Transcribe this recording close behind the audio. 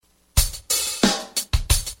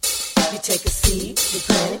You take a seed, you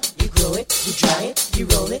plant it, you grow it, you dry it, you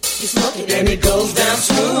roll it, you smoke it, and it goes down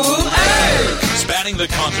smooth. Hey! Spanning the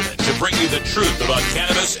continent to bring you the truth about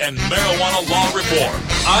cannabis and marijuana law reform.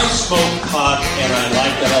 I smoke pot and I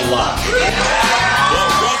like it a lot. The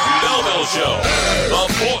Russ Belville Show,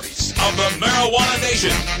 the voice of the marijuana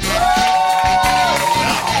nation.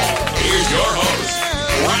 Now, here's your host,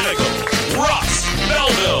 Radical Russ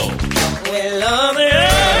Belville.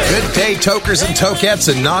 Good day, tokers and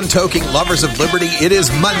tokettes and non-toking lovers of liberty. It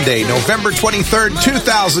is Monday, November 23rd,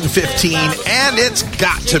 2015, and it's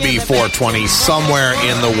got to be 420 somewhere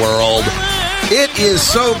in the world. It is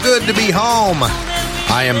so good to be home.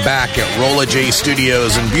 I am back at Rolla J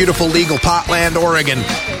Studios in beautiful legal Potland, Oregon,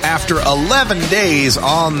 after 11 days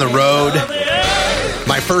on the road.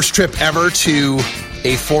 My first trip ever to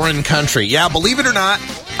a foreign country. Yeah, believe it or not,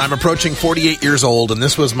 I'm approaching 48 years old, and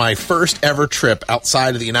this was my first ever trip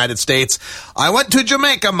outside of the United States. I went to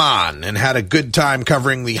Jamaica, man, and had a good time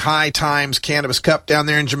covering the High Times Cannabis Cup down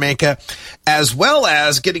there in Jamaica, as well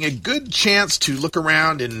as getting a good chance to look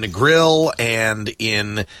around in Negril and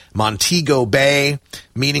in Montego Bay,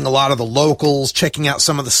 meeting a lot of the locals, checking out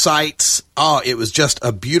some of the sites. Oh, it was just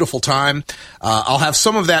a beautiful time. I'll have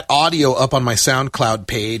some of that audio up on my SoundCloud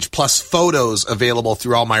page, plus photos available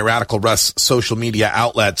through all my Radical Russ social media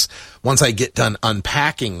outlets once I get done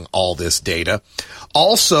unpacking all this data.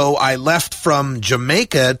 Also, I left from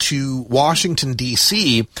Jamaica to Washington,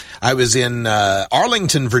 D.C. I was in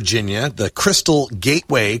Arlington, Virginia, the Crystal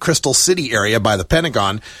Gateway, Crystal City area by the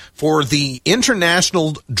Pentagon, for the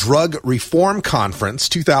International Drug Reform Conference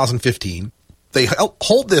 2015. They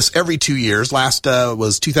hold this every 2 years. Last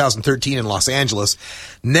was 2013 in Los Angeles.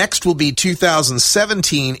 Next will be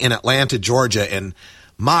 2017 in Atlanta, Georgia. And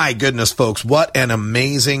my goodness, folks, what an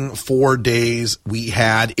amazing 4 days we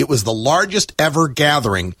had. It was the largest ever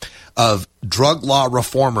gathering of drug law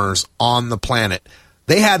reformers on the planet.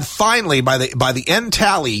 They had finally, by the end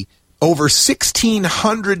tally, over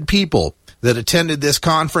 1,600 people that attended this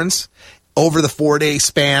conference over the 4-day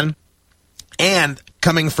span, and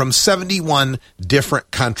coming from 71 different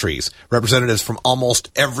countries, representatives from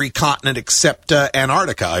almost every continent except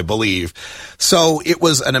Antarctica, I believe. So it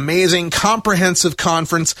was an amazing, comprehensive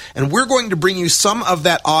conference, and we're going to bring you some of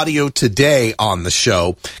that audio today on the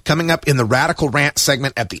show. Coming up in the Radical Rant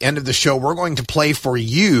segment at the end of the show, we're going to play for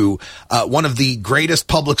you one of the greatest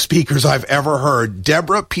public speakers I've ever heard,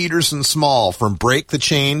 Deborah Peterson-Small from Break the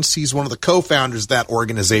Chains. He's one of the co-founders of that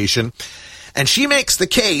organization, and she makes the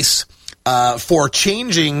case for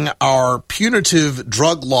changing our punitive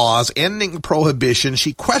drug laws, ending prohibition.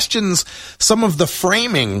 She questions some of the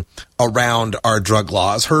framing around our drug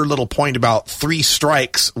laws. Her little point about 3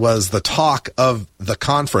 strikes was the talk of the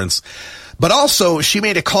conference. But also, she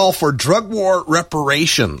made a call for drug war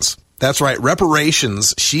reparations. That's right,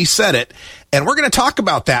 reparations. She said it. And we're going to talk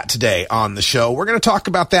about that today on the show. We're going to talk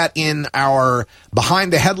about that in our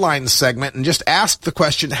Behind the Headlines segment and just ask the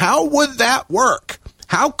question, how would that work?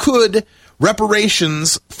 How could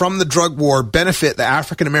reparations from the drug war benefit the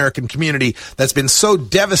African-American community that's been so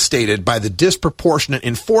devastated by the disproportionate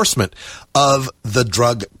enforcement of the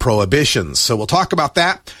drug prohibitions? So we'll talk about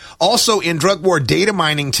that. Also, in drug war data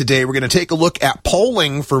mining today, we're going to take a look at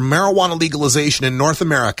polling for marijuana legalization in North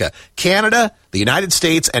America, Canada, the United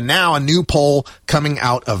States, and now a new poll coming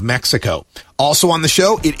out of Mexico. Also on the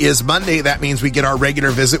show, it is Monday. That means we get our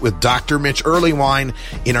regular visit with Dr. Mitch Earleywine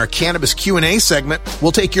in our Cannabis Q&A segment.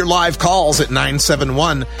 We'll take your live calls at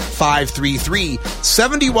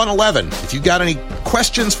 971-533-7111. If you've got any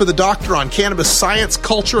questions for the doctor on cannabis science,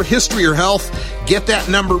 culture, history, or health, get that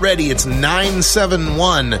number ready. It's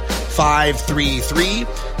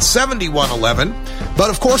 971-533-7111. But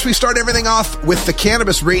of course, we start everything off with the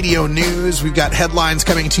Cannabis Radio News. We've got headlines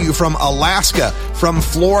coming to you from Alaska, from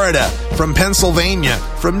Florida, from Pennsylvania,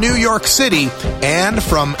 from New York City, and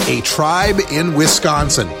from a tribe in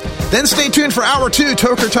Wisconsin. Then stay tuned for Hour 2,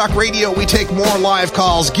 Toker Talk Radio. We take more live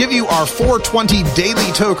calls, give you our 420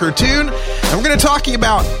 Daily Toker Tune, and we're going to talk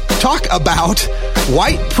about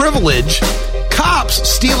white privilege, cops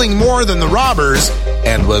stealing more than the robbers,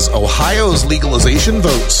 and was Ohio's legalization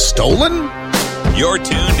vote stolen? You're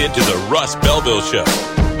tuned into the Russ Belville Show,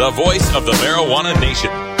 the voice of the marijuana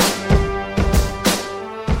nation.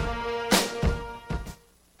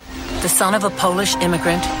 The son of a Polish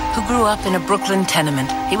immigrant who grew up in a Brooklyn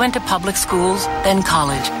tenement. He went to public schools, then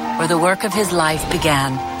college, where the work of his life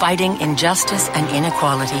began, fighting injustice and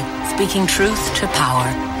inequality, speaking truth to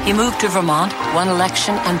power. He moved to Vermont, won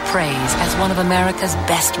election and praise as one of America's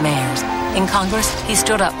best mayors. In Congress, he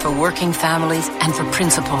stood up for working families and for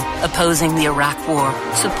principle, opposing the Iraq War,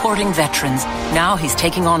 supporting veterans. Now he's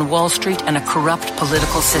taking on Wall Street and a corrupt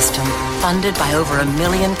political system, funded by over 1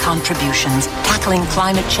 million contributions, tackling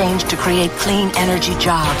climate change to create clean energy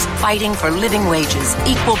jobs, fighting for living wages,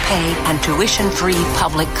 equal pay, and tuition-free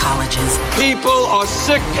public colleges. People are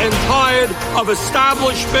sick and tired of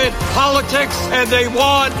establishment politics, and they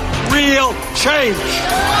want real change.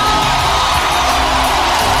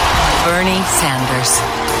 Bernie Sanders,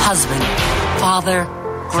 husband, father,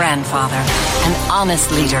 grandfather, an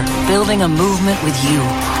honest leader, building a movement with you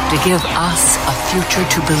to give us a future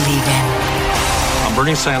to believe in. I'm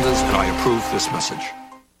Bernie Sanders, and I approve this message.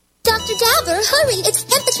 Dr. Dabber, hurry! Its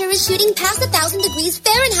temperature is shooting past 1,000 degrees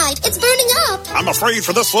Fahrenheit. It's burning up. I'm afraid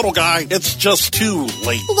for this little guy, it's just too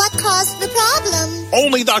late. What caused the problem?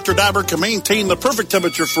 Only Dr. Dabber can maintain the perfect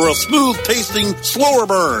temperature for a smooth-tasting, slower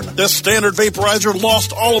burn. This standard vaporizer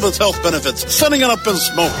lost all of its health benefits, sending it up in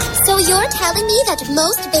smoke. So you're telling me that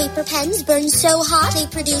most vapor pens burn so hot they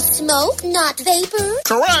produce smoke, not vapor?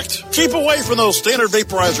 Correct. Keep away from those standard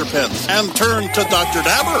vaporizer pens and turn to Dr.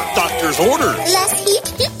 Dabber. Doctor's orders. Less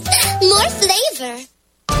heat, more flavor.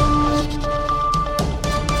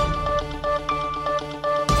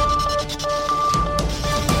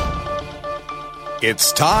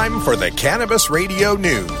 It's time for the Cannabis Radio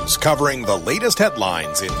News, covering the latest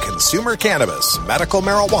headlines in consumer cannabis, medical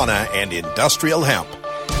marijuana, and industrial hemp.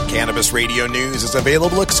 Cannabis Radio News is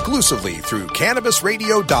available exclusively through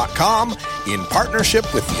CannabisRadio.com in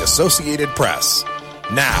partnership with the Associated Press.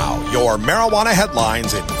 Now, your marijuana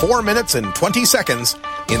headlines in 4 minutes and 20 seconds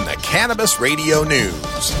in the Cannabis Radio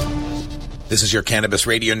News. This is your Cannabis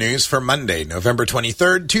Radio News for Monday, November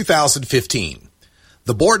 23rd, 2015.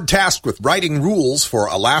 The board tasked with writing rules for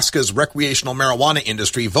Alaska's recreational marijuana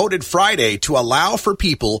industry voted Friday to allow for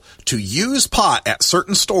people to use pot at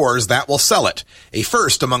certain stores that will sell it, a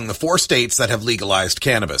first among the 4 states that have legalized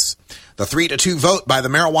cannabis. The 3-2 vote by the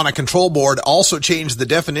Marijuana Control Board also changed the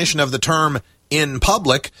definition of the term in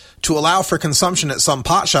public to allow for consumption at some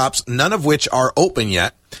pot shops, none of which are open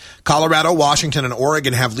yet. Colorado, Washington, and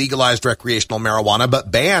Oregon have legalized recreational marijuana but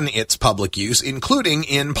ban its public use, including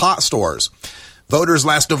in pot stores. Voters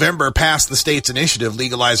last November passed the state's initiative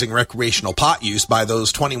legalizing recreational pot use by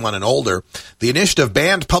those 21 and older. The initiative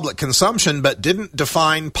banned public consumption but didn't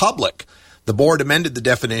define public. The board amended the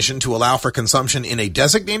definition to allow for consumption in a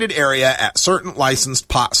designated area at certain licensed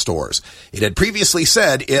pot stores. It had previously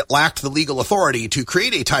said it lacked the legal authority to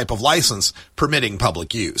create a type of license permitting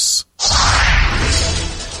public use.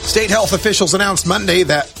 State health officials announced Monday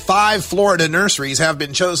that 5 Florida nurseries have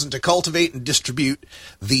been chosen to cultivate and distribute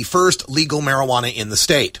the first legal marijuana in the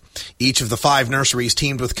state. Each of the 5 nurseries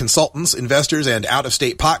teamed with consultants, investors, and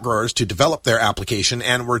out-of-state pot growers to develop their application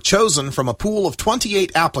and were chosen from a pool of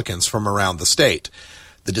 28 applicants from around the state.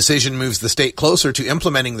 The decision moves the state closer to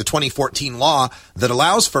implementing the 2014 law that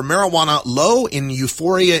allows for marijuana low in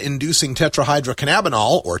euphoria-inducing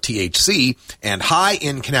tetrahydrocannabinol, or THC, and high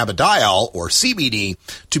in cannabidiol, or CBD,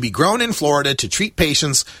 to be grown in Florida to treat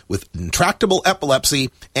patients with intractable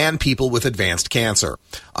epilepsy and people with advanced cancer.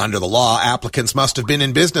 Under the law, applicants must have been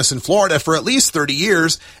in business in Florida for at least 30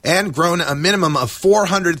 years and grown a minimum of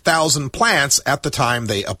 400,000 plants at the time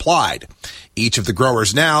they applied. Each of the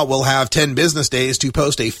growers now will have 10 business days to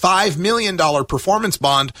post a $5 million performance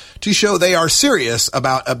bond to show they are serious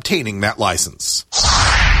about obtaining that license.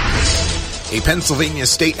 A Pennsylvania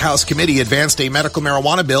State House committee advanced a medical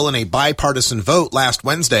marijuana bill in a bipartisan vote last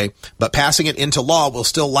Wednesday, but passing it into law will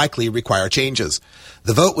still likely require changes.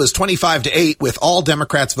 The vote was 25-8, with all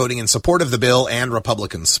Democrats voting in support of the bill and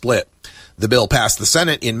Republicans split. The bill passed the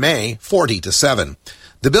Senate in May, 40-7.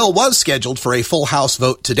 The bill was scheduled for a full House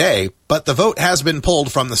vote today, but the vote has been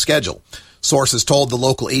pulled from the schedule. Sources told the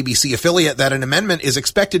local ABC affiliate that an amendment is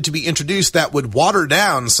expected to be introduced that would water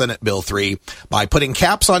down Senate Bill 3 by putting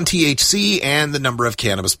caps on THC and the number of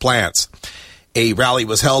cannabis plants. A rally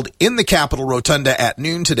was held in the Capitol Rotunda at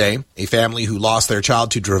noon today. A family who lost their child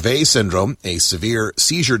to Dravet syndrome, a severe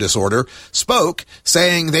seizure disorder, spoke,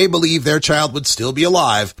 saying they believe their child would still be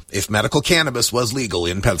alive if medical cannabis was legal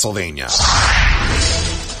in Pennsylvania.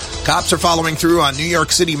 Cops are following through on New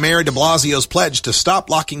York City Mayor de Blasio's pledge to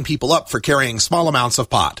stop locking people up for carrying small amounts of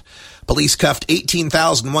pot. Police cuffed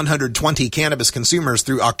 18,120 cannabis consumers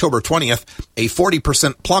through October 20th, a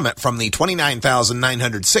 40% plummet from the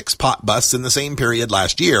 29,906 pot busts in the same period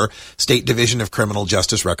last year, State Division of Criminal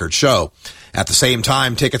Justice records show. At the same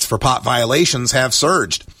time, tickets for pot violations have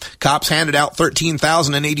surged. Cops handed out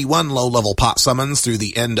 13,081 low-level pot summons through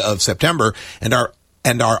the end of September and are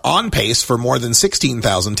and are on pace for more than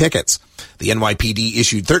 16,000 tickets. The NYPD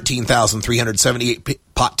issued 13,378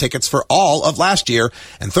 pot tickets for all of last year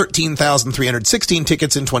and 13,316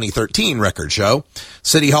 tickets in 2013, records show.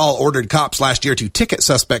 City Hall ordered cops last year to ticket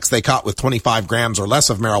suspects they caught with 25 grams or less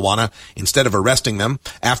of marijuana instead of arresting them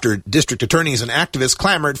after district attorneys and activists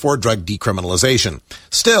clamored for drug decriminalization.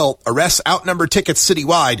 Still, arrests outnumber tickets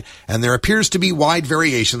citywide, and there appears to be wide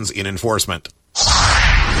variations in enforcement.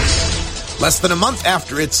 Less than a month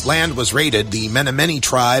after its land was raided, the Menominee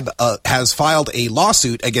tribe has filed a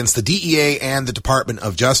lawsuit against the DEA and the Department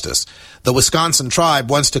of Justice. The Wisconsin tribe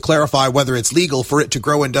wants to clarify whether it's legal for it to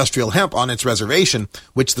grow industrial hemp on its reservation,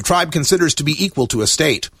 which the tribe considers to be equal to a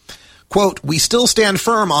state. Quote, "We still stand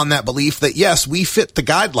firm on that belief that, yes, we fit the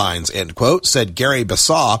guidelines," end quote, said Gary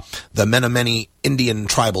Basaw, the Menominee Indian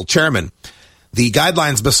tribal chairman. The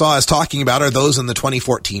guidelines Basaw is talking about are those in the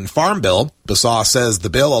 2014 Farm Bill. Basaw says the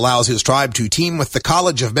bill allows his tribe to team with the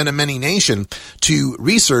College of Menominee Nation to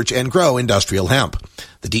research and grow industrial hemp.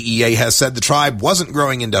 The DEA has said the tribe wasn't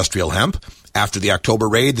growing industrial hemp. After the October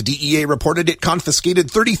raid, the DEA reported it confiscated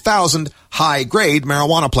 30,000 high-grade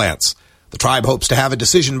marijuana plants. The tribe hopes to have a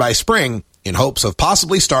decision by spring in hopes of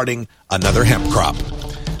possibly starting another hemp crop.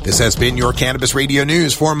 This has been your Cannabis Radio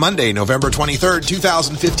News for Monday, November 23rd,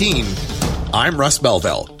 2015. I'm Russ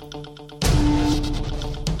Belville.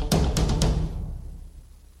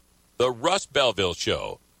 The Russ Belville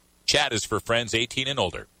Show. Chat is for friends 18 and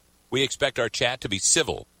older. We expect our chat to be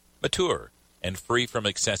civil, mature, and free from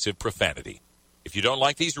excessive profanity. If you don't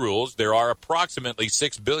like these rules, there are approximately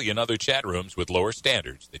 6 billion other chat rooms with lower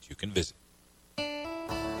standards that you can visit.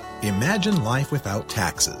 Imagine life without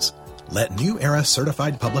taxes. Let New Era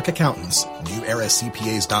Certified Public Accountants,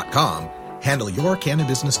 NewEraCPAs.com, handle your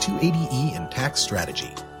Cannabis 280E and tax strategy.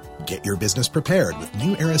 Get your business prepared with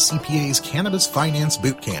New Era CPA's Cannabis Finance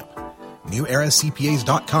Bootcamp.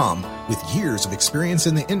 NewEraCPAs.com. With years of experience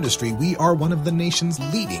in the industry, we are one of the nation's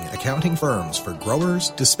leading accounting firms for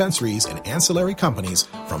growers, dispensaries, and ancillary companies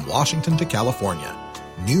from Washington to California.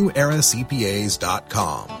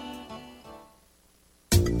 NewEraCPAs.com.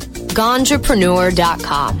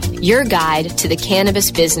 Ganjapreneur.com, your guide to the cannabis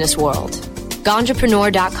business world.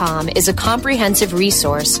 Ganjapreneur.com is a comprehensive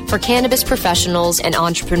resource for cannabis professionals and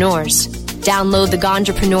entrepreneurs. Download the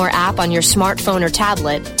Ganjapreneur app on your smartphone or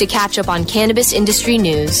tablet to catch up on cannabis industry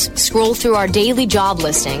news, scroll through our daily job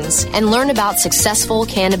listings, and learn about successful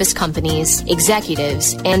cannabis companies,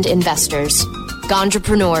 executives, and investors.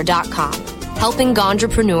 Ganjapreneur.com, helping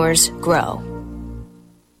Ganjapreneurs grow.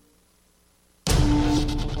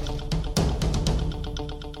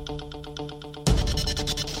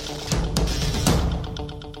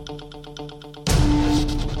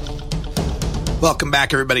 Welcome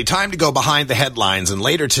back, everybody. Time to go behind the headlines. And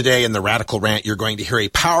later today in the Radical Rant, you're going to hear a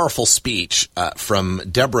powerful speech from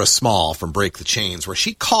Deborah Small from Break the Chains, where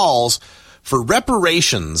she calls for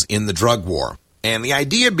reparations in the drug war. And the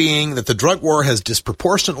idea being that the drug war has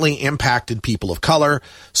disproportionately impacted people of color.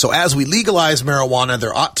 So as we legalize marijuana,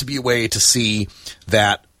 there ought to be a way to see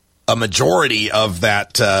that a majority of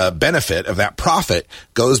that benefit, of that profit,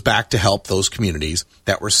 goes back to help those communities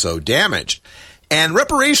that were so damaged. And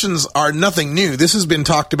reparations are nothing new. This has been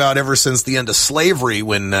talked about ever since the end of slavery,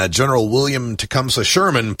 when General William Tecumseh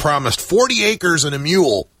Sherman promised 40 acres and a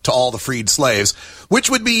mule to all the freed slaves, which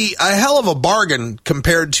would be a hell of a bargain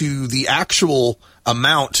compared to the actual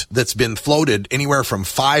amount that's been floated, anywhere from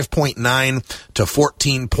 $5.9 to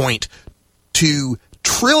 $14.2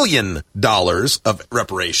 trillion of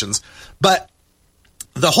reparations. But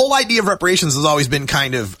the whole idea of reparations has always been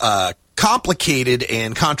kind of complicated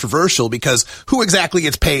and controversial, because who exactly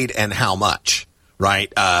gets paid and how much,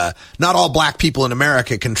 right? Not all black people in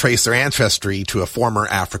America can trace their ancestry to a former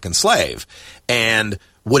African slave. And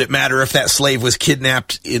would it matter if that slave was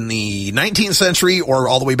kidnapped in the 19th century or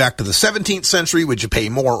all the way back to the 17th century? Would you pay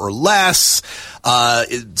more or less?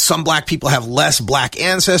 Some black people have less black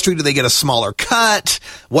ancestry. Do they get a smaller cut?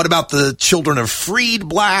 What about the children of freed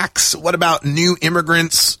blacks? What about new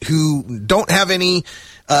immigrants who don't have any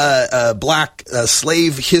black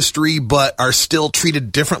slave history but are still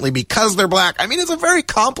treated differently because they're black? I mean, it's a very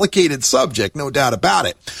complicated subject, no doubt about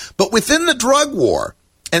it. But within the drug war,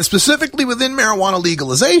 and specifically within marijuana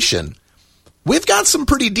legalization, we've got some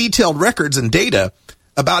pretty detailed records and data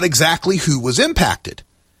about exactly who was impacted.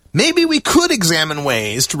 Maybe we could examine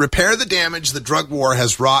ways to repair the damage the drug war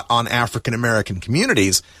has wrought on African American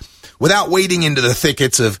communities without wading into the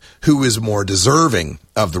thickets of who is more deserving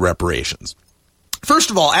of the reparations.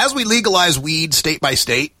 First of all, as we legalize weed state by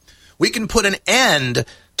state, we can put an end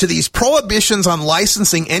to these prohibitions on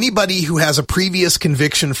licensing anybody who has a previous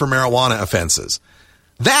conviction for marijuana offenses.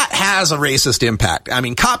 That has a racist impact. I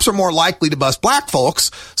mean, cops are more likely to bust black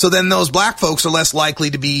folks, so then those black folks are less likely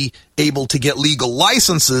to be able to get legal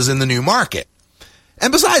licenses in the new market.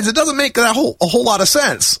 And besides, it doesn't make a whole lot of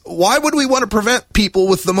sense. Why would we want to prevent people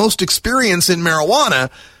with the most experience in marijuana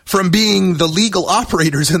from being the legal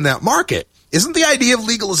operators in that market? Isn't the idea of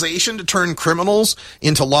legalization to turn criminals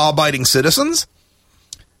into law-abiding citizens?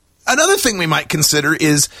 Another thing we might consider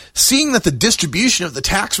is seeing that the distribution of the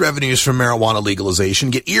tax revenues from marijuana legalization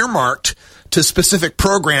get earmarked to specific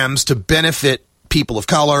programs to benefit people of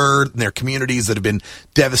color and their communities that have been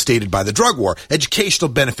devastated by the drug war. Educational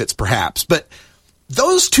benefits, perhaps. But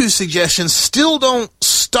those two suggestions still don't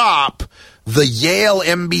stop the Yale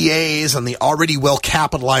MBAs and the already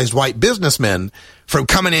well-capitalized white businessmen from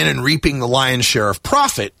coming in and reaping the lion's share of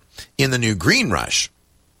profit in the new green rush.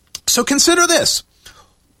 So consider this.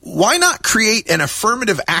 Why not create an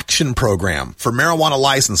affirmative action program for marijuana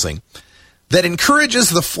licensing that encourages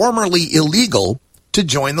the formerly illegal to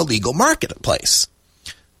join the legal marketplace?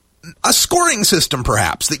 A scoring system,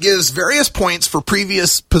 perhaps, that gives various points for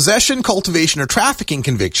previous possession, cultivation, or trafficking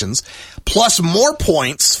convictions, plus more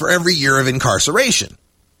points for every year of incarceration.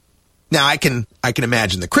 Now, I can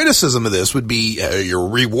imagine the criticism of this would be you're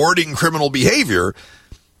rewarding criminal behavior,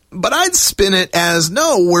 but I'd spin it as,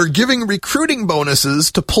 no, we're giving recruiting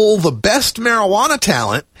bonuses to pull the best marijuana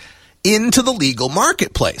talent into the legal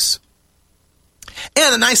marketplace.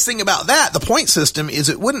 And the nice thing about that, the point system, is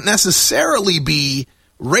it wouldn't necessarily be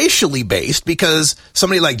racially based, because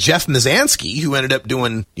somebody like Jeff Mizanski, who ended up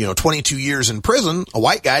doing, 22 years in prison, a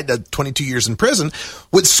white guy did 22 years in prison,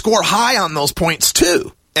 would score high on those points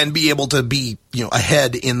too and be able to be,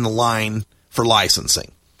 ahead in the line for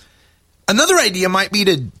licensing. Another idea might be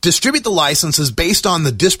to distribute the licenses based on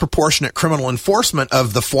the disproportionate criminal enforcement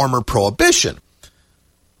of the former prohibition.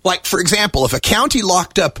 Like, for example, if a county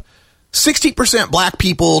locked up 60% black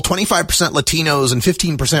people, 25% Latinos, and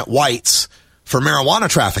 15% whites for marijuana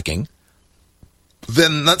trafficking,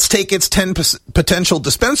 then let's take its 10 potential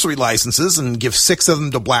dispensary licenses and give 6 of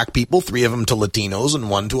them to black people, 3 of them to Latinos, and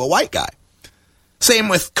 1 to a white guy. Same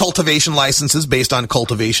with cultivation licenses based on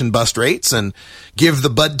cultivation bust rates, and give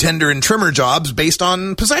the bud tender and trimmer jobs based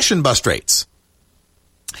on possession bust rates.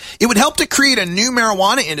 It would help to create a new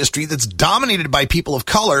marijuana industry that's dominated by people of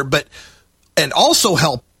color, and also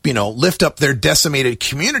help, lift up their decimated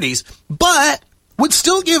communities, but would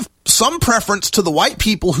still give some preference to the white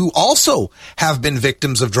people who also have been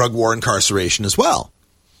victims of drug war incarceration as well.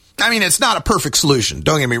 I mean, it's not a perfect solution,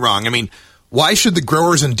 don't get me wrong. I mean, why should the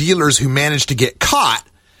growers and dealers who managed to get caught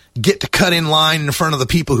get to cut in line in front of the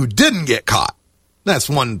people who didn't get caught? That's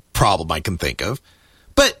one problem I can think of.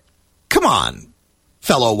 But come on,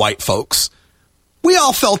 fellow white folks. We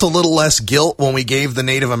all felt a little less guilt when we gave the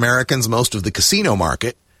Native Americans most of the casino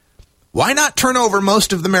market. Why not turn over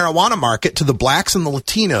most of the marijuana market to the blacks and the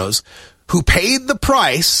Latinos who paid the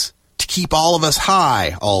price to keep all of us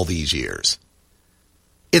high all these years?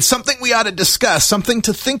 It's something we ought to discuss, something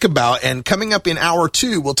to think about, and coming up in hour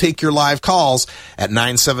 2, we'll take your live calls at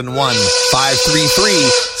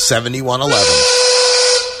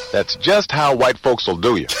 971-533-7111. That's just how white folks will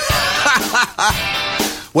do you.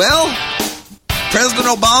 Well, President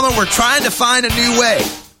Obama, we're trying to find a new way.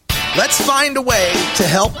 Let's find a way to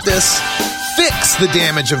help this fix the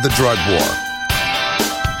damage of the drug war.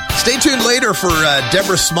 Stay tuned later for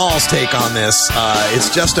Deborah Small's take on this. It's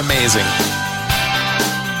just amazing.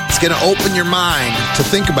 It's going to open your mind to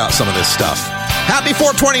think about some of this stuff. Happy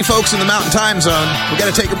 420, folks, in the Mountain Time Zone. We're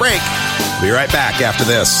going to take a break. We'll be right back after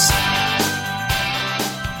this.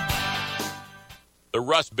 The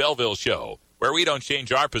Russ Belville Show, where we don't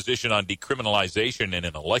change our position on decriminalization in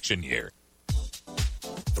an election year.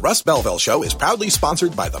 The Russ Belville Show is proudly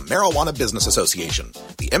sponsored by the Marijuana Business Association.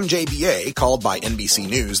 The MJBA, called by NBC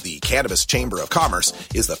News the Cannabis Chamber of Commerce,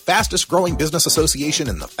 is the fastest growing business association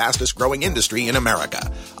in the fastest growing industry in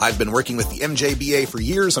America. I've been working with the MJBA for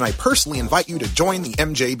years, and I personally invite you to join the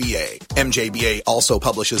MJBA. MJBA also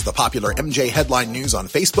publishes the popular MJ Headline News on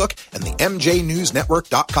Facebook and the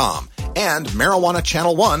MJNewsNetwork.com and Marijuana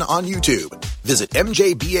Channel 1 on YouTube. Visit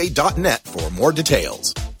mjba.net for more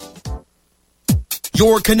details.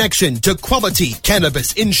 Your connection to quality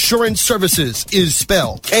cannabis insurance services is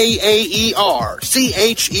spelled K-A-E-R-C-H-E-R.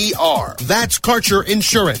 That's Karcher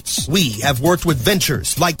Insurance. We have worked with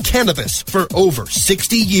ventures like Cannabis for over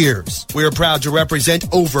 60 years. We're proud to represent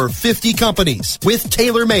over 50 companies with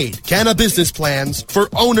tailor-made cannabis plans for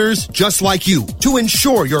owners just like you to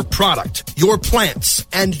insure your product, your plants,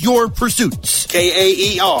 and your pursuits.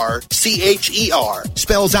 K-A-E-R-C-H-E-R.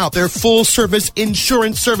 Spells out their full-service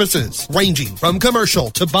insurance services, ranging from commercial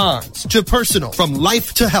to bonds to personal, from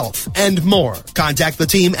life to health, and more. Contact the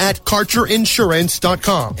team at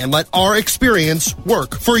KarcherInsurance.com and let our experience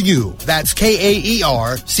work for you. That's K-A-E-R-C-H-E-R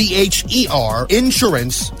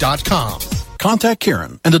Insurance.com. Contact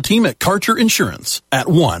Karen and the team at Karcher Insurance at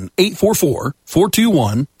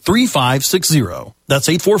 1-844-421-3560. That's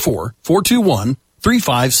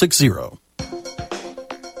 844-421-3560.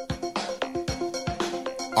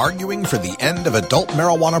 Arguing for the end of adult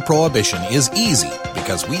marijuana prohibition is easy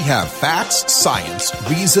because we have facts, science,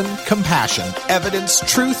 reason, compassion, evidence,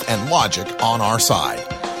 truth, and logic on our side.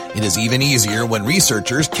 It is even easier when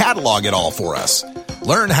researchers catalog it all for us.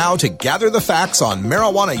 Learn how to gather the facts on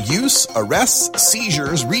marijuana use, arrests,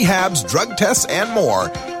 seizures, rehabs, drug tests, and more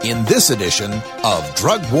in this edition of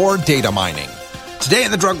Drug War Data Mining. Today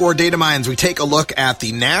in the Drug War Data Mines, we take a look at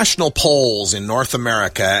the national polls in North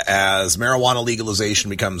America as marijuana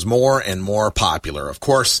legalization becomes more and more popular. Of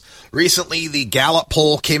course, recently the Gallup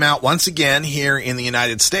poll came out once again here in the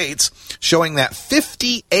United States, showing that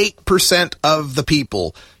 58% of the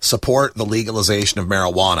people support the legalization of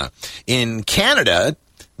marijuana. In Canada,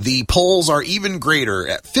 the polls are even greater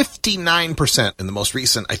at 59% in the most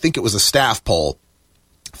recent, I think it was a staff poll.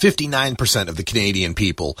 59% of the Canadian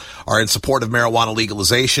people are in support of marijuana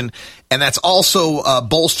legalization, and that's also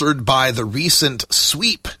bolstered by the recent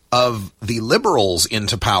sweep of the Liberals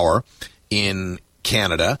into power in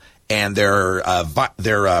Canada and their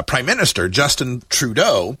Prime Minister, Justin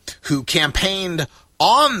Trudeau, who campaigned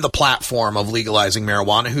on the platform of legalizing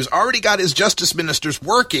marijuana, who's already got his justice ministers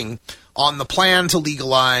working on the plan to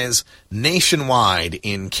legalize nationwide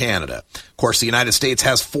in Canada. Of course, the United States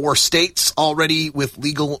has 4 states already with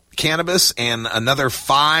legal cannabis and another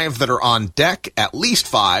 5 that are on deck, at least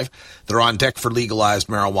 5 that are on deck for legalized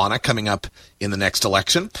marijuana coming up in the next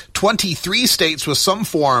election. 23 states with some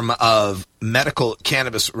form of medical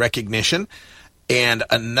cannabis recognition, and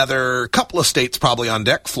another couple of states probably on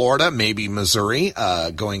deck, Florida, maybe Missouri,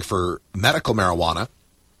 going for medical marijuana.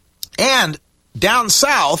 And down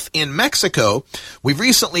south in Mexico, we've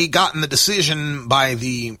recently gotten the decision by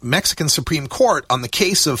the Mexican Supreme Court on the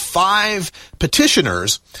case of 5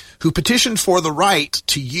 petitioners who petitioned for the right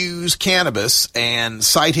to use cannabis and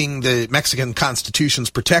citing the Mexican Constitution's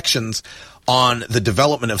protections on the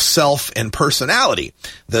development of self and personality.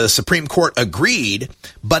 The Supreme Court agreed,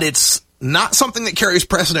 but it's not something that carries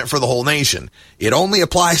precedent for the whole nation. It only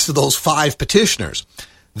applies to those 5 petitioners.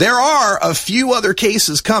 There are a few other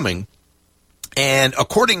cases coming. And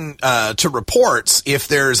according to reports, if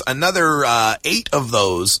there's another 8 of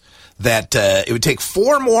those, that it would take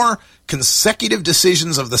 4 more consecutive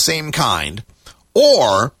decisions of the same kind,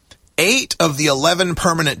 or 8 of the 11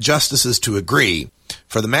 permanent justices to agree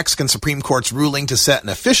for the Mexican Supreme Court's ruling to set an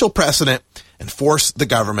official precedent and force the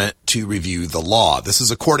government to review the law. This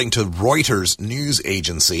is according to Reuters news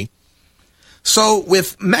agency. So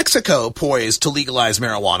with Mexico poised to legalize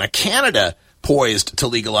marijuana, Canada poised to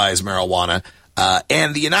legalize marijuana,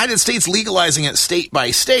 and the United States legalizing it state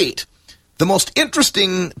by state, the most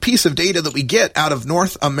interesting piece of data that we get out of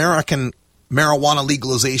North American marijuana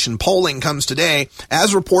legalization polling comes today.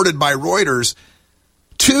 As reported by Reuters,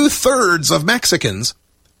 2/3 of Mexicans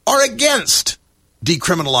are against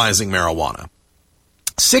decriminalizing marijuana.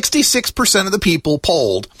 66% of the people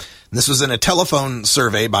polled, and this was in a telephone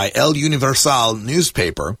survey by El Universal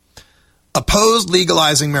newspaper, opposed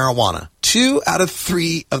legalizing marijuana. 2 out of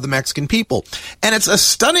 3 of the Mexican people. And it's a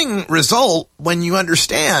stunning result when you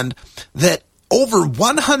understand that over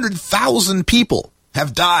 100,000 people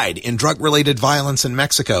have died in drug-related violence in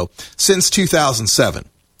Mexico since 2007.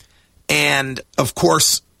 And, of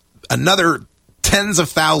course, another tens of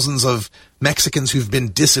thousands of Mexicans who've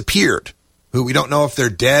been disappeared, who we don't know if they're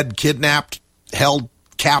dead, kidnapped, held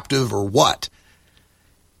captive, or what.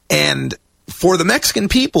 And for the Mexican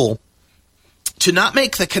people to not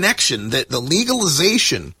make the connection that the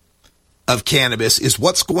legalization of cannabis is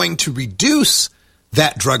what's going to reduce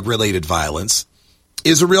that drug-related violence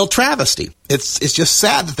is a real travesty. It's just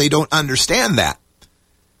sad that they don't understand that.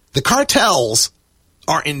 The cartels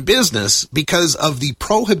are in business because of the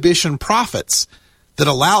prohibition profits that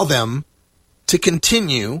allow them to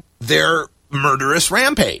continue their murderous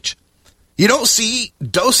rampage. You don't see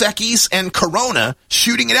Dos Equis and Corona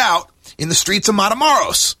shooting it out in the streets of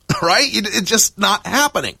Matamoros, right? It's just not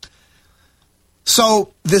happening.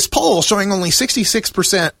 So this poll showing only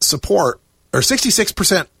 66% support or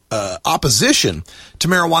 66% opposition to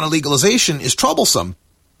marijuana legalization is troublesome.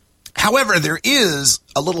 However, there is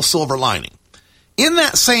a little silver lining. In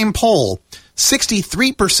that same poll,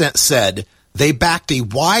 63% said they backed a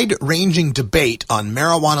wide-ranging debate on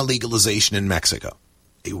marijuana legalization in Mexico.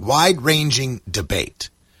 A wide-ranging debate.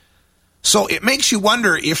 So it makes you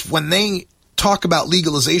wonder if when they talk about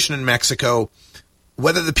legalization in Mexico,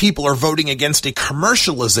 whether the people are voting against a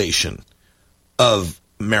commercialization of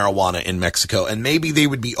marijuana in Mexico, and maybe they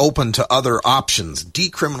would be open to other options,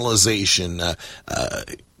 decriminalization,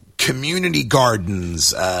 community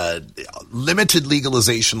gardens, limited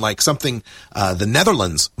legalization like something the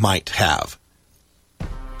Netherlands might have.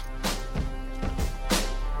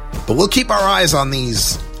 But we'll keep our eyes on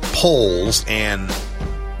these polls and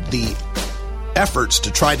the efforts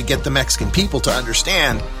to try to get the Mexican people to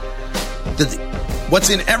understand that what's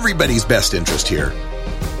in everybody's best interest here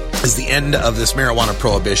is the end of this marijuana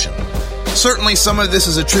prohibition. Certainly some of this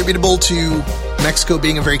is attributable to Mexico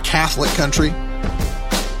being a very Catholic country,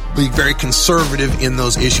 being very conservative in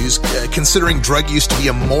those issues, considering drug use to be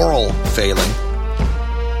a moral failing.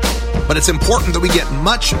 But it's important that we get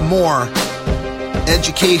much more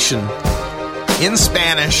education in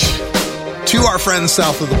Spanish to our friends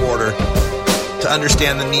south of the border to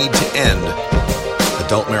understand the need to end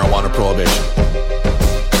adult marijuana prohibition.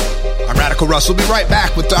 I'm Radical Russ. We'll be right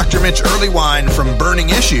back with Dr. Mitch Earleywine from Burning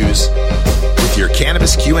Issues with your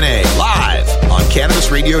Cannabis Q&A live on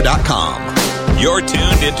CannabisRadio.com. You're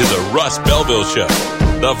tuned into the Russ Belville Show,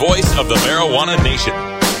 the voice of the marijuana nation.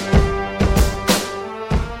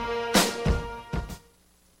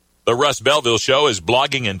 The Russ Belville Show is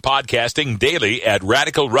blogging and podcasting daily at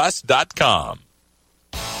RadicalRuss.com.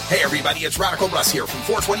 Hey everybody, it's Radical Russ here from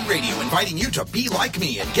 420 Radio, inviting you to be like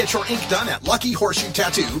me and get your ink done at Lucky Horseshoe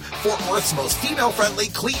Tattoo, Fort Worth's most female-friendly,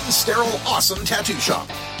 clean, sterile, awesome tattoo shop.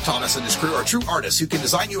 Thomas and his crew are true artists who can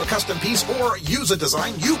design you a custom piece or use a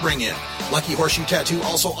design you bring in. Lucky Horseshoe Tattoo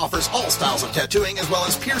also offers all styles of tattooing as well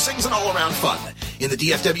as piercings and all-around fun. In the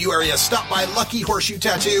DFW area, stop by Lucky Horseshoe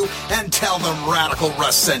Tattoo and tell them Radical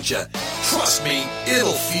Russ sent you. Trust me,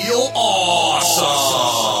 it'll feel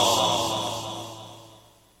awesome.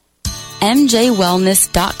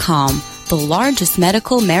 MJWellness.com, the largest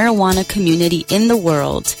medical marijuana community in the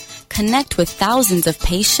world. Connect with thousands of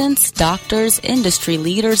patients, doctors, industry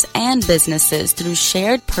leaders, and businesses through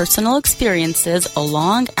shared personal experiences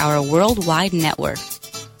along our worldwide network.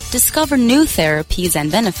 Discover new therapies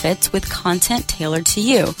and benefits with content tailored to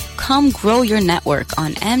you. Come grow your network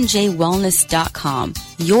on MJWellness.com.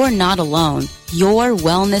 You're not alone. Your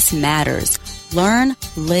wellness matters. Learn,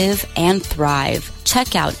 live, and thrive.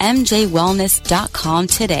 Check out MJWellness.com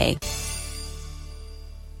today.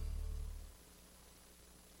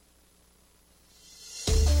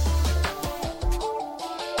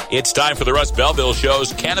 It's time for the Russ Belville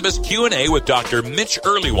Show's Cannabis Q&A with Dr. Mitch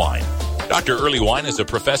Earleywine. Dr. Earleywine is a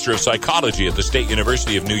professor of psychology at the State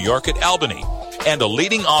University of New York at Albany and a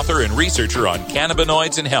leading author and researcher on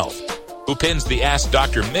cannabinoids and health, who pins the Ask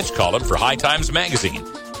Dr. Mitch column for High Times Magazine.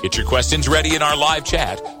 Get your questions ready in our live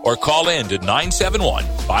chat or call in to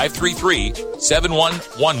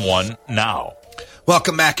 971-533-7111 now.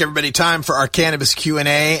 Welcome back, everybody. Time for our Cannabis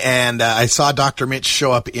Q&A, and I saw Dr. Mitch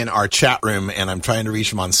show up in our chat room, and I'm trying to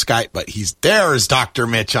reach him on Skype, but there's Dr.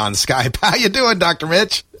 Mitch on Skype. How you doing, Dr.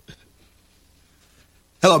 Mitch?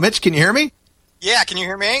 Hello, Mitch. Can you hear me? Yeah, can you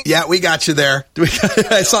hear me? Yeah, we got you there.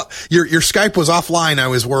 I saw your Skype was offline. I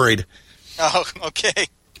was worried. Oh, okay.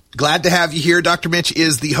 Glad to have you here. Dr. Mitch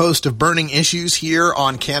is the host of Burning Issues here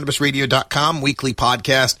on CannabisRadio.com, weekly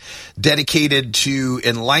podcast dedicated to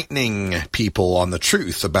enlightening people on the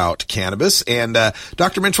truth about cannabis. And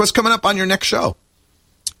Dr. Mitch, what's coming up on your next show?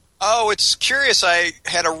 Oh, it's curious. I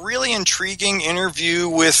had a really intriguing interview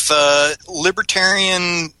with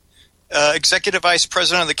Libertarian Executive Vice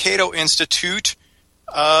President of the Cato Institute,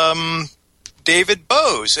 David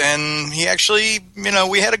Bose, and he actually,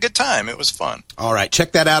 we had a good time. It was fun. All right.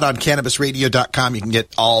 Check that out on CannabisRadio.com. You can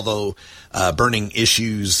get all the Burning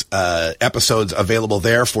Issues episodes available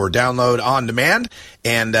there for download on demand,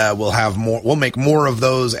 and we'll make more of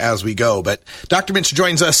those as we go. But Dr. Mitch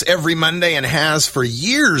joins us every Monday and has for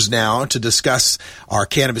years now to discuss our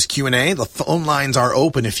Cannabis Q&A. The phone lines are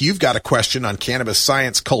open. If you've got a question on cannabis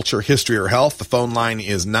science, culture, history, or health, the phone line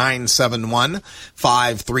is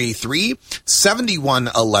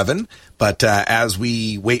 971-533-7111. But as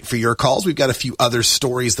we wait for your calls, we've got a few other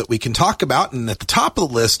stories that we can talk about. And at the top of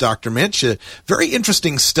the list, Dr. Mitch, a very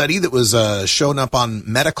interesting study that was shown up on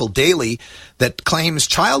Medical Daily that claims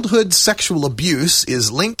childhood sexual abuse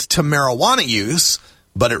is linked to marijuana use,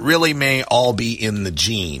 but it really may all be in the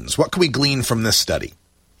genes. What can we glean from this study?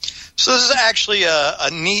 So this is actually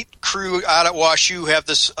a neat crew out at WashU who have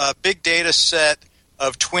this big data set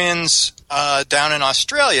of twins down in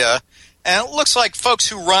Australia. And it looks like folks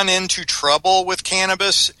who run into trouble with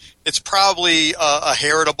cannabis, it's probably a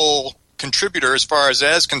heritable contributor as far as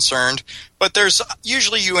that is concerned. But there's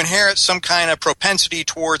usually you inherit some kind of propensity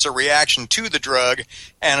towards a reaction to the drug,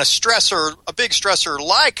 and a big stressor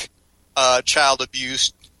like child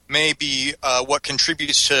abuse may be what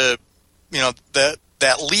contributes to,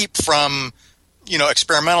 that leap from,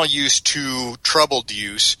 experimental use to troubled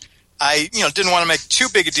use. I, didn't want to make too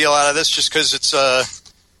big a deal out of this just because it's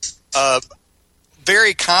a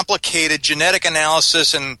very complicated genetic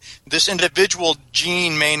analysis, and this individual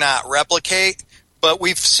gene may not replicate, but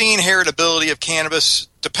we've seen heritability of cannabis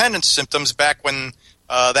dependence symptoms back when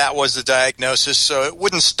that was the diagnosis, so it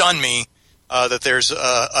wouldn't stun me that there's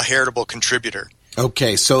a heritable contributor.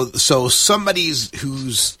 Okay, so somebody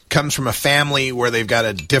who's comes from a family where they've got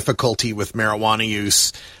a difficulty with marijuana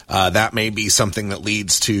use, that may be something that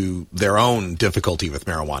leads to their own difficulty with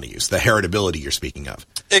marijuana use, the heritability you're speaking of.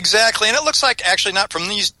 Exactly, and it looks like, actually not from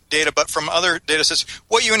these data, but from other data sets,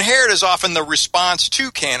 what you inherit is often the response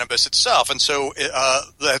to cannabis itself, and so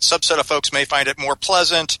that subset of folks may find it more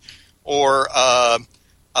pleasant or a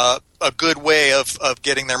good way of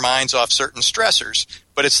getting their minds off certain stressors.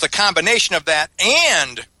 But it's the combination of that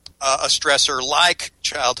and a stressor like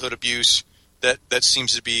childhood abuse that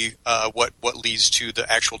seems to be what leads to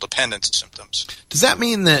the actual dependence symptoms. Does that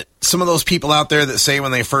mean that some of those people out there that say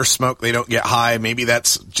when they first smoke they don't get high, maybe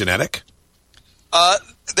that's genetic?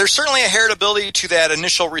 There's certainly a heritability to that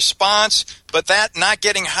initial response, but that not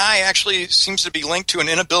getting high actually seems to be linked to an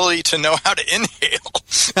inability to know how to inhale.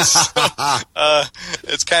 So,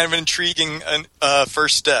 it's kind of an intriguing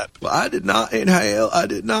first step. Well, I did not inhale. I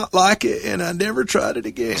did not like it, and I never tried it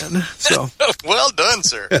again. So, well done,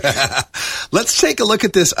 sir. Let's take a look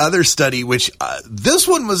at this other study, which this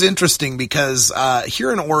one was interesting because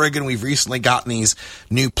here in Oregon, we've recently gotten these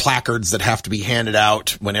new placards that have to be handed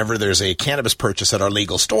out whenever there's a cannabis purchase at our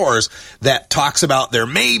legal stores that talks about there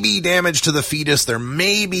may be damage to the fetus, there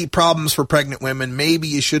may be problems for pregnant women, maybe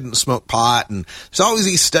you shouldn't smoke pot, and there's always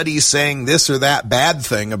these studies saying this or that bad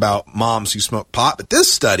thing about moms who smoke pot. But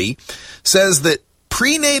this study says that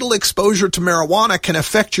prenatal exposure to marijuana can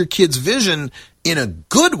affect your kid's vision in a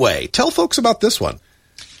good way. Tell folks about this one.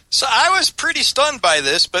 So I was pretty stunned by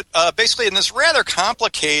this, but basically in this rather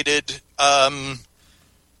complicated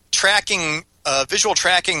visual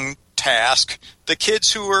tracking task, the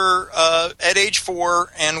kids who were at age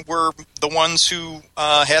 4 and were the ones who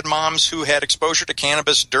had moms who had exposure to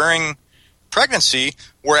cannabis during pregnancy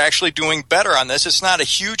were actually doing better on this. It's not a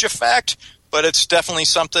huge effect, but it's definitely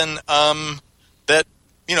something that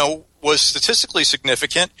was statistically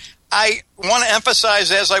significant. I want to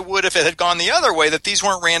emphasize, as I would if it had gone the other way, that these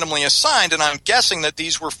weren't randomly assigned, and I'm guessing that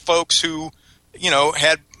these were folks who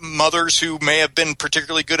had mothers who may have been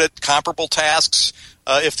particularly good at comparable tasks.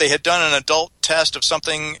 If they had done an adult test of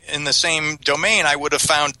something in the same domain, I would have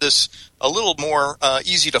found this a little more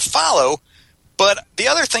easy to follow. But the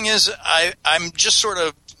other thing is, I'm just sort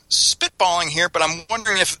of spitballing here, but I'm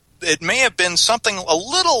wondering if it may have been something a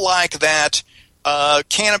little like that,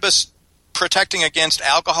 cannabis protecting against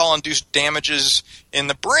alcohol-induced damages in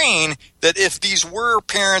the brain, that if these were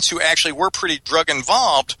parents who actually were pretty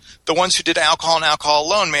drug-involved, the ones who did alcohol and alcohol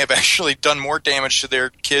alone may have actually done more damage to their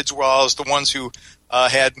kids, whereas the ones who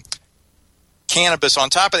had cannabis on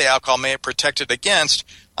top of the alcohol may have protected against.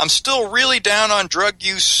 I'm still really down on drug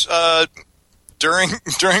use during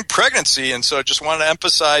pregnancy, and so I just wanted to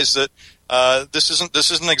emphasize that this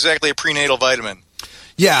isn't exactly a prenatal vitamin.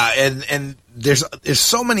 Yeah, and there's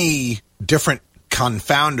so many different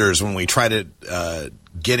confounders when we try to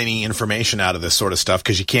get any information out of this sort of stuff,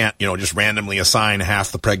 because you can't, just randomly assign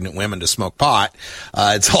half the pregnant women to smoke pot.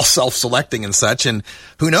 It's all self-selecting and such, and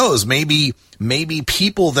who knows, maybe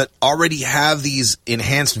people that already have these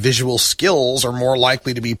enhanced visual skills are more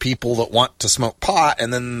likely to be people that want to smoke pot,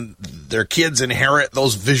 and then their kids inherit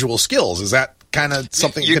those visual skills. Is that kind of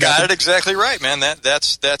something you got happen? It exactly right, man.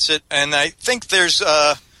 That's it. And I think there's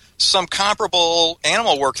some comparable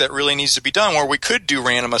animal work that really needs to be done where we could do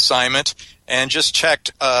random assignment and just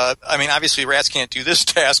checked. Obviously rats can't do this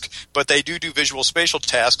task, but they do visual spatial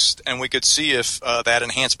tasks, and we could see if that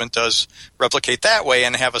enhancement does replicate that way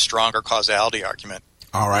and have a stronger causality argument.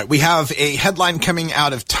 All right. We have a headline coming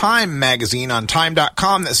out of Time magazine on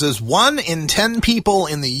time.com that says 1 in 10 people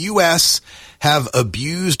in the U.S. have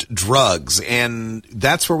abused drugs. And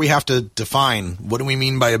that's where we have to define what do we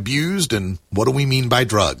mean by abused and what do we mean by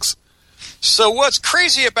drugs. So what's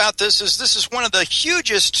crazy about this is one of the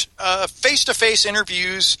hugest face-to-face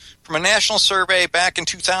interviews from a national survey back in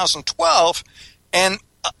 2012. And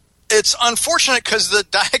it's unfortunate because the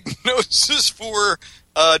diagnosis for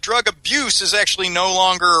drug abuse is actually no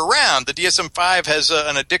longer around. The DSM-5 has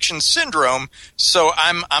an addiction syndrome, so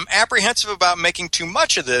I'm apprehensive about making too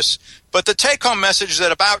much of this. But the take-home message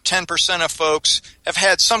that about 10% of folks have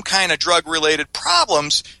had some kind of drug-related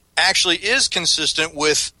problems actually is consistent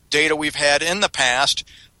with data we've had in the past.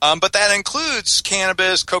 But that includes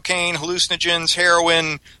cannabis, cocaine, hallucinogens,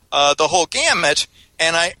 heroin, the whole gamut.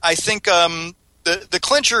 And I think the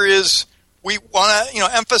clincher is we want to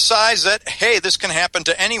emphasize that, hey, this can happen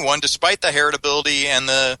to anyone despite the heritability and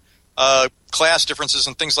the class differences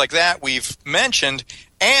and things like that we've mentioned,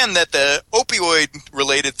 and that the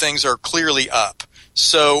opioid-related things are clearly up.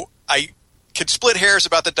 So I could split hairs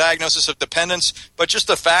about the diagnosis of dependence, but just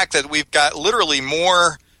the fact that we've got literally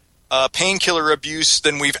more painkiller abuse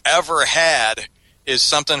than we've ever had is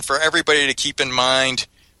something for everybody to keep in mind.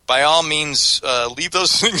 By all means, leave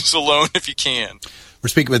those things alone if you can. We're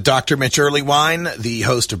speaking with Dr. Mitch Earleywine, the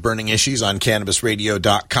host of Burning Issues on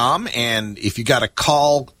CannabisRadio.com. And if you got a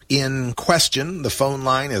call-in question, the phone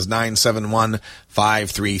line is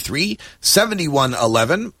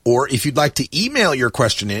 971-533-7111. Or if you'd like to email your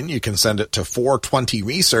question in, you can send it to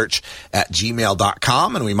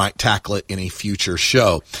 420research@gmail.com, and we might tackle it in a future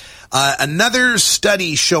show. Another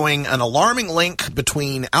study showing an alarming link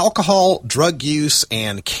between alcohol, drug use,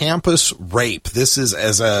 and campus rape. This is,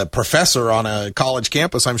 as a professor on a college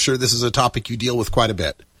campus, I'm sure this is a topic you deal with quite a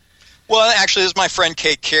bit. Well, actually, this is my friend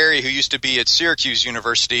Kate Carey, who used to be at Syracuse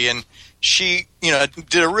University, and she,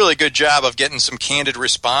 did a really good job of getting some candid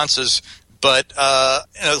responses. But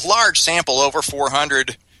in a large sample, over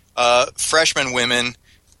 400 freshman women,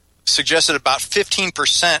 suggested about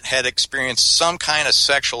 15% had experienced some kind of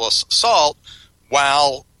sexual assault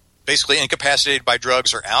while basically incapacitated by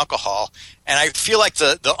drugs or alcohol. And I feel like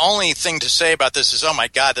the only thing to say about this is, oh my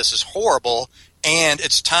God, this is horrible, and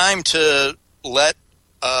it's time to let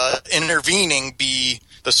intervening be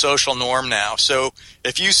the social norm now. So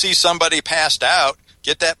if you see somebody passed out,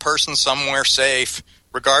 get that person somewhere safe,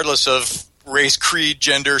 regardless of race, creed,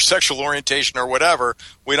 gender, sexual orientation, or whatever.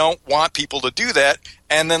 We don't want people to do that.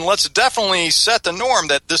 And then let's definitely set the norm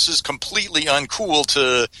that this is completely uncool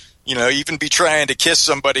to, even be trying to kiss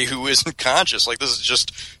somebody who isn't conscious. Like, this is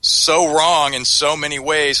just so wrong in so many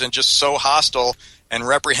ways and just so hostile and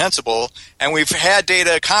reprehensible. And we've had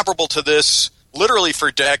data comparable to this literally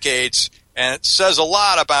for decades, and it says a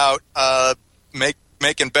lot about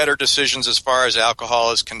making better decisions as far as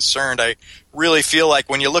alcohol is concerned. I really feel like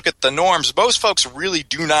when you look at the norms, most folks really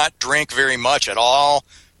do not drink very much at all,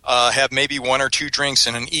 have maybe one or two drinks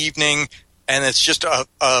in an evening, and it's just a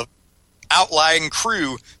outlying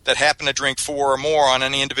crew that happen to drink four or more on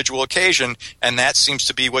any individual occasion, and that seems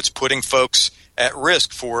to be what's putting folks at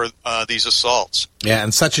risk for these assaults. Yeah,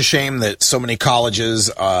 and such a shame that so many colleges,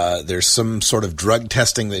 there's some sort of drug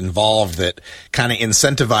testing involved that kind of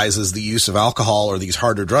incentivizes the use of alcohol or these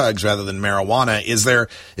harder drugs rather than marijuana. Is there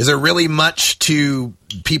really much to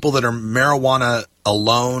people that are marijuana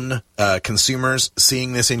alone consumers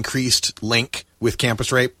seeing this increased link with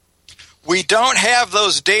campus rape? We don't have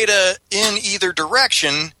those data in either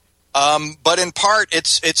direction, but in part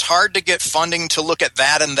it's hard to get funding to look at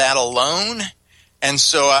that and that alone. And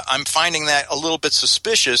so I'm finding that a little bit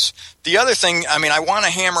suspicious. The other thing, I want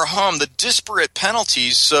to hammer home the disparate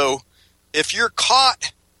penalties. So if you're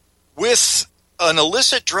caught with an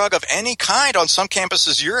illicit drug of any kind on some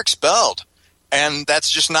campuses, you're expelled. And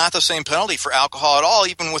that's just not the same penalty for alcohol at all,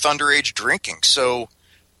 even with underage drinking. So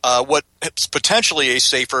what's potentially a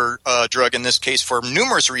safer drug in this case for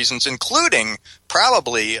numerous reasons, including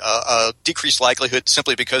probably a decreased likelihood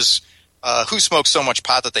simply because who smokes so much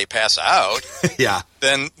pot that they pass out? Yeah.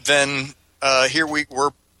 Then here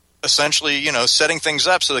we're essentially, setting things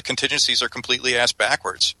up so the contingencies are completely ass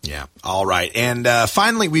backwards. Yeah. All right. And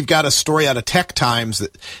finally, we've got a story out of Tech Times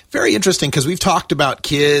that very interesting because we've talked about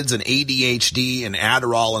kids and ADHD and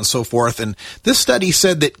Adderall and so forth. And this study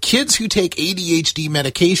said that kids who take ADHD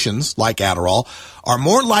medications like Adderall are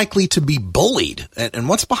more likely to be bullied. And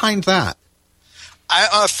what's behind that?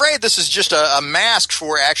 I'm afraid this is just a mask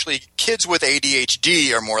for actually kids with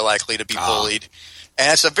ADHD are more likely to be bullied.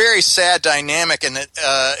 And it's a very sad dynamic, and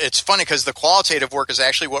it's funny because the qualitative work is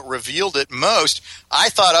actually what revealed it most. I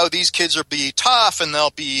thought, these kids will be tough and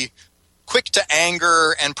they'll be quick to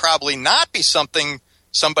anger and probably not be somebody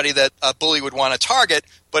that a bully would want to target.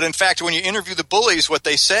 But in fact, when you interview the bullies, what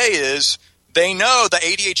they say is they know the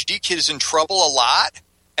ADHD kid is in trouble a lot,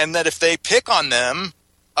 and that if they pick on them,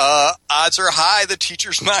 odds are high the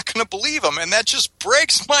teacher's not going to believe them. And that just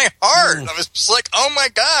breaks my heart. I was just like, oh, my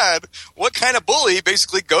God, what kind of bully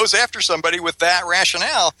basically goes after somebody with that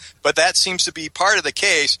rationale? But that seems to be part of the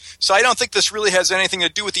case. So I don't think this really has anything to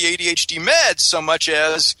do with the ADHD meds so much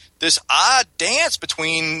as this odd dance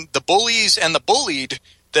between the bullies and the bullied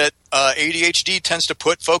that ADHD tends to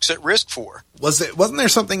put folks at risk for. Wasn't there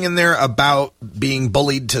something in there about being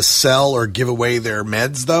bullied to sell or give away their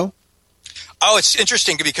meds, though? Oh, it's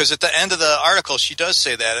interesting because at the end of the article, she does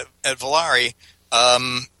say that at Valari.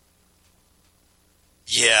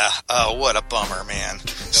 What a bummer, man.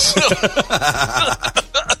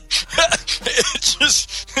 It's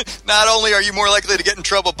just, not only are you more likely to get in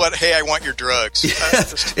trouble, but hey, I want your drugs.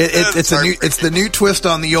 It's the new twist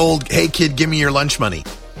on the old, hey kid, give me your lunch money.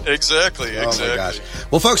 Exactly. Oh my gosh.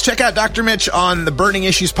 Well, folks, check out Dr. Mitch on the Burning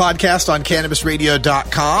Issues podcast on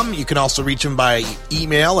cannabisradio.com. You can also reach him by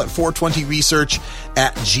email at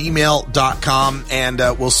 420research@gmail.com. And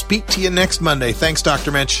we'll speak to you next Monday. Thanks, Dr.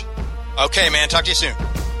 Mitch. Okay, man. Talk to you soon.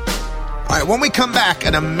 All right, when we come back,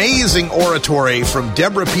 an amazing oratory from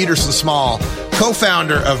Deborah Peterson Small,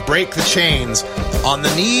 co-founder of Break the Chains, on the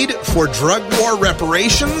need for drug war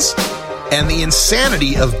reparations and the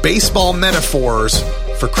insanity of baseball metaphors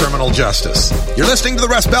for criminal justice. You're listening to The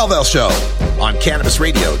Russ Belville Show on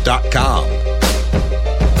CannabisRadio.com.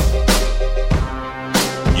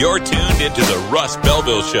 You're tuned into The Russ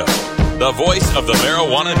Belville Show, the voice of the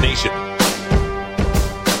marijuana nation.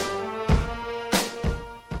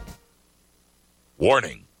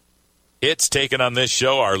 Warning. Hits taken on this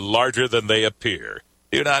show are larger than they appear.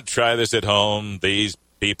 Do not try this at home. These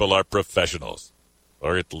people are professionals.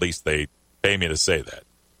 Or at least they pay me to say that.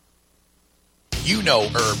 You know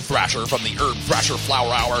Herb Thrasher from the Herb Thrasher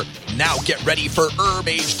Flower Hour. Now get ready for Herb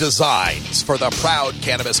Age Designs for the proud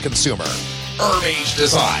cannabis consumer. Herb Age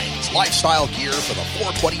Designs, lifestyle gear for the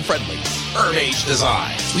 420 friendly. Herb Age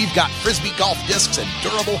Designs, we've got Frisbee golf discs and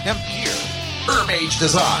durable hemp gear. Herb Age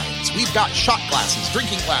Designs, we've got shot glasses,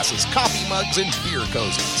 drinking glasses, coffee mugs, and beer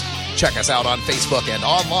cozies. Check us out on Facebook and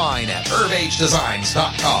online at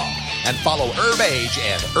herbagedesigns.com. And follow Herb Age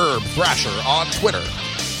and Herb Thrasher on Twitter.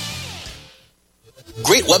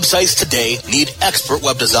 Great websites today need expert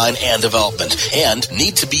web design and development and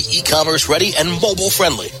need to be e-commerce ready and mobile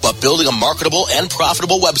friendly. But building a marketable and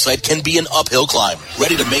profitable website can be an uphill climb.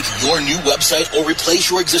 Ready to make your new website or replace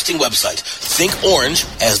your existing website? Think Orange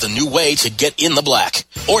as the new way to get in the black.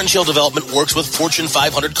 Orange Hill Development works with Fortune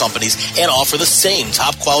 500 companies and offer the same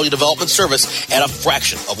top quality development service at a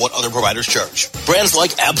fraction of what other providers charge. Brands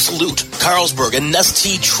like Absolute, Carlsberg, and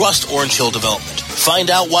Nestea trust Orange Hill Development. Find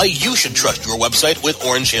out why you should trust your website with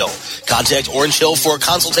Orange Hill. Contact Orange Hill for a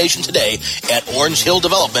consultation today at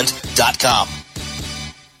orangehilldevelopment.com.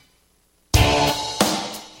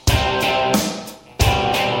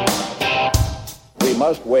 We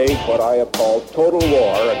must wage what I have called total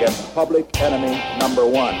war against public enemy number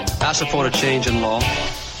one. I support a change in law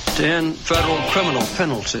to end federal criminal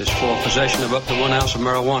penalties for possession of up to 1 ounce of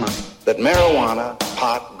marijuana. That marijuana,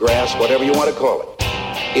 pot, grass, whatever you want to call it,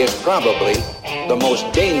 is probably the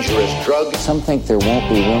most dangerous drug. Some think there won't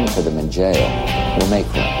be room for them in jail. We'll make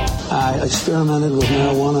room. I experimented with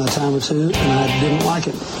marijuana a time or two, and I didn't like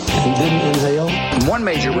it and didn't inhale. One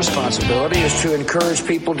major responsibility is to encourage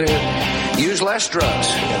people to use less drugs.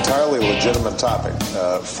 Entirely legitimate topic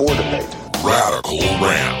for debate. Radical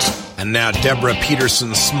Rant. And now Deborah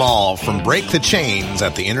Peterson Small from Break the Chains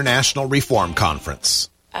at the International Reform Conference.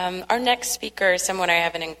 Our next speaker is someone I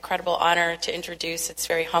have an incredible honor to introduce. It's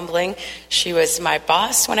very humbling. She was my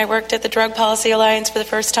boss when I worked at the Drug Policy Alliance for the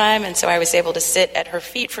first time, and so I was able to sit at her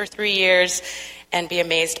feet for 3 years and be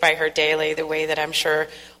amazed by her daily, the way that I'm sure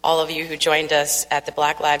all of you who joined us at the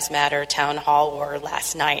Black Lives Matter town hall were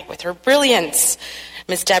last night with her brilliance.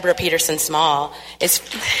 Miss Deborah Peterson Small is...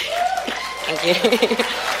 Thank you.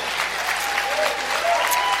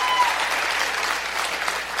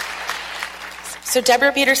 So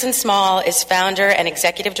Deborah Peterson Small is founder and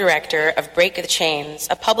executive director of Break the Chains,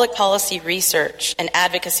 a public policy research and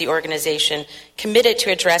advocacy organization committed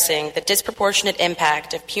to addressing the disproportionate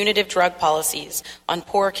impact of punitive drug policies on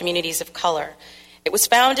poor communities of color. It was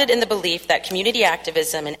founded in the belief that community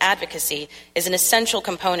activism and advocacy is an essential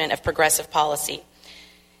component of progressive policy,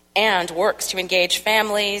 and works to engage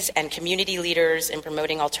families and community leaders in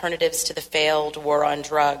promoting alternatives to the failed war on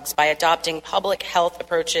drugs by adopting public health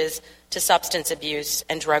approaches to substance abuse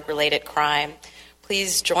and drug-related crime.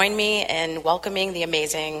 Please join me in welcoming the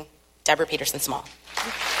amazing Deborah Peterson Small.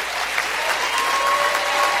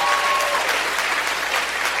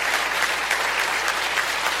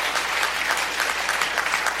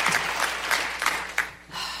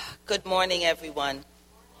 Good morning, everyone.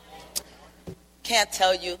 Can't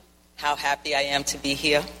tell you how happy I am to be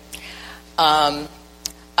here. I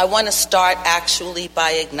want to start actually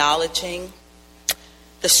by acknowledging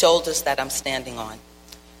the shoulders that I'm standing on,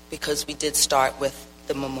 because we did start with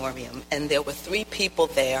the memoriam, and there were 3 people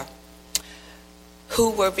there who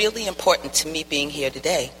were really important to me being here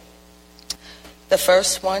today. The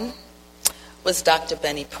first one was Dr.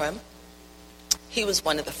 Benny Prim. He was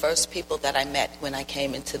one of the first people that I met when I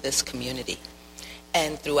came into this community.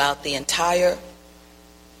 And throughout the entire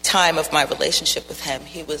time of my relationship with him,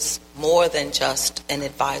 he was more than just an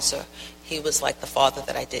advisor. He was like the father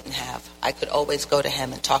that I didn't have. I could always go to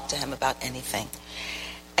him and talk to him about anything.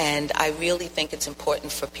 And I really think it's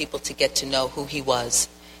important for people to get to know who he was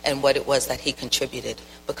and what it was that he contributed,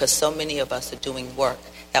 because so many of us are doing work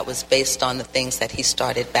that was based on the things that he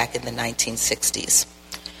started back in the 1960s.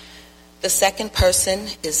 The second person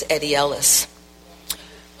is Eddie Ellis,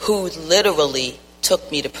 who literally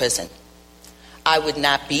took me to prison. I would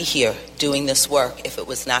not be here doing this work if it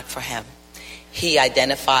was not for him. He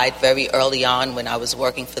identified very early on, when I was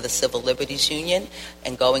working for the Civil Liberties Union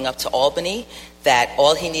and going up to Albany, that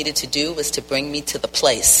all he needed to do was to bring me to the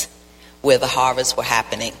place where the horrors were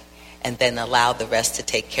happening, and then allow the rest to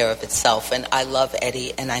take care of itself. And I love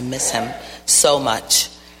Eddie, and I miss him so much.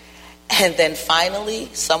 And then finally,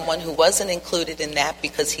 someone who wasn't included in that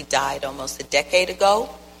because he died almost a decade ago,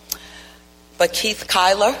 but Keith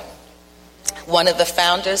Kyler, one of the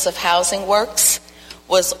founders of Housing Works,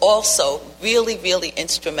 was also really, really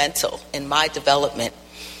instrumental in my development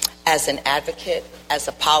as an advocate, as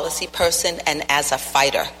a policy person, and as a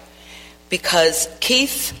fighter. Because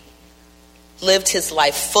Keith lived his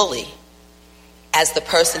life fully as the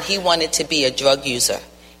person he wanted to be, a drug user.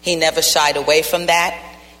 He never shied away from that.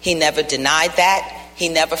 He never denied that. He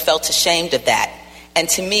never felt ashamed of that. And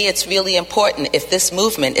to me, it's really important, if this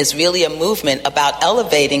movement is really a movement about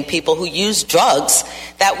elevating people who use drugs,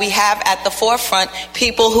 that we have at the forefront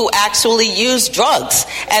people who actually use drugs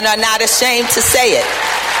and are not ashamed to say it.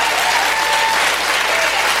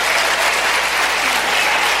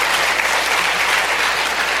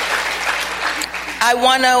 I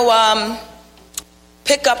want to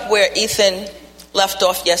pick up where Ethan left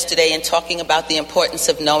off yesterday in talking about the importance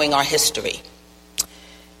of knowing our history.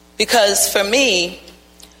 Because for me,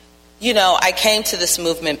 I came to this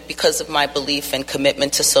movement because of my belief and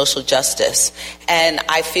commitment to social justice. And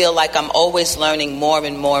I feel like I'm always learning more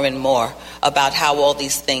and more and more about how all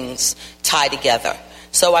these things tie together.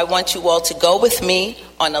 So I want you all to go with me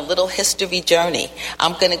on a little history journey.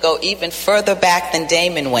 I'm going to go even further back than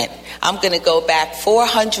Damon went. I'm going to go back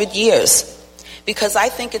 400 years. Because I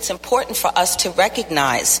think it's important for us to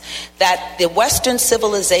recognize that the Western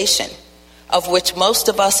civilization, of which most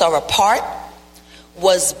of us are a part,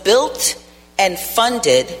 was built and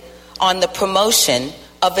funded on the promotion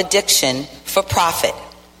of addiction for profit.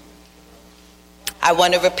 I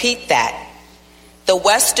want to repeat that. The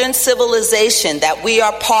Western civilization that we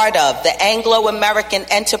are part of, the Anglo-American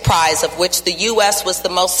enterprise of which the U.S. was the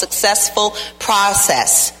most successful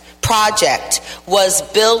project, was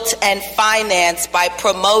built and financed by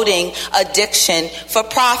promoting addiction for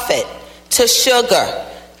profit to sugar,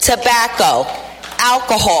 tobacco,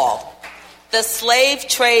 alcohol. The slave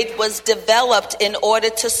trade was developed in order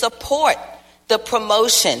to support the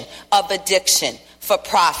promotion of addiction for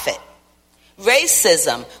profit.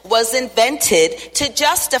 Racism was invented to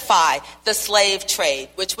justify the slave trade,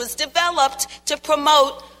 which was developed to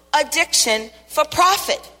promote addiction for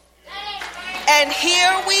profit. And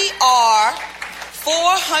here we are,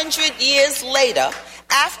 400 years later,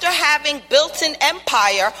 after having built an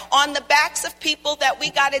empire on the backs of people that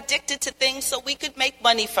we got addicted to things so we could make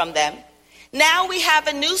money from them. Now we have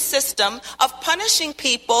a new system of punishing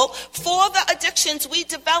people for the addictions we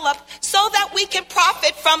developed so that we can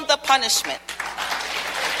profit from the punishment.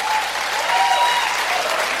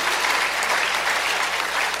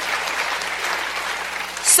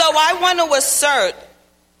 So I want to assert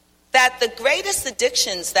that the greatest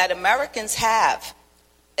addictions that Americans have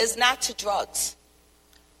is not to drugs.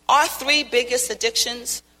 Our 3 biggest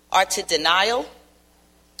addictions are to denial,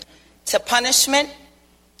 to punishment,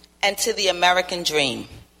 and to the American dream.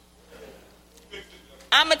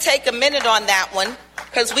 I'm going to take a minute on that one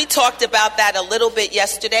because we talked about that a little bit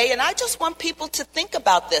yesterday, and I just want people to think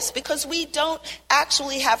about this because we don't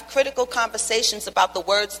actually have critical conversations about the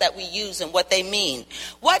words that we use and what they mean.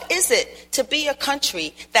 What is it to be a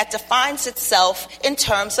country that defines itself in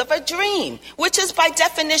terms of a dream, which is by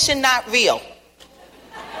definition not real?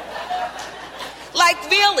 Like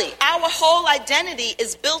really, our whole identity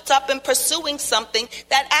is built up in pursuing something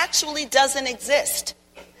that actually doesn't exist.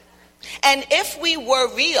 And if we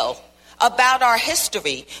were real about our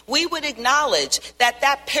history, we would acknowledge that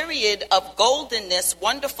that period of goldenness,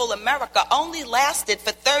 wonderful America, only lasted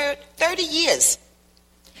for 30 years.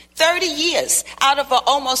 30 years out of an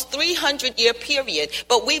almost 300-year period,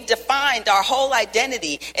 but we've defined our whole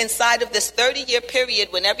identity inside of this 30-year period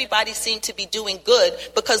when everybody seemed to be doing good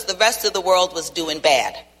because the rest of the world was doing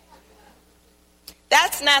bad.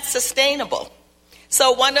 That's not sustainable.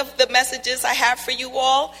 So one of the messages I have for you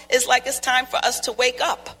all is like it's time for us to wake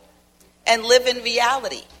up and live in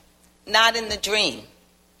reality, not in the dream.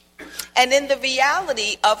 And in the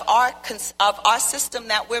reality of our system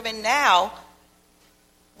that we're in now,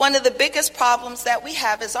 one of the biggest problems that we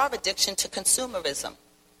have is our addiction to consumerism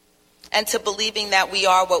and to believing that we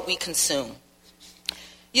are what we consume.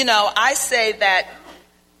 You know, I say that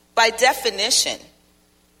by definition,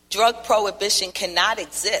 drug prohibition cannot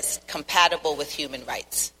exist compatible with human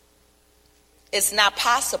rights. It's not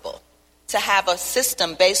possible to have a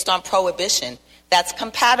system based on prohibition that's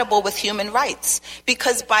compatible with human rights,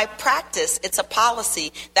 because by practice, it's a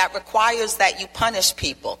policy that requires that you punish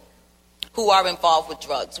people who are involved with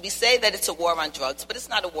drugs. We say that it's a war on drugs, but it's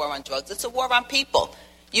not a war on drugs. It's a war on people.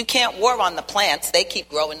 You can't war on the plants. They keep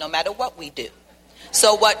growing no matter what we do.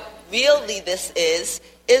 So what really this is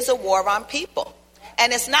a war on people.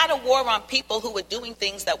 And it's not a war on people who are doing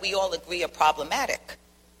things that we all agree are problematic.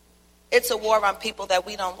 It's a war on people that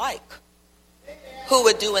we don't like, who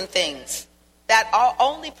are doing things that are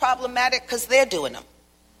only problematic because they're doing them.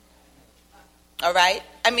 All right?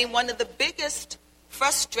 I mean, one of the biggest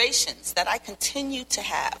frustrations that I continue to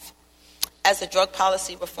have as a drug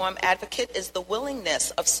policy reform advocate is the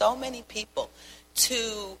willingness of so many people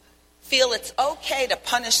to feel it's okay to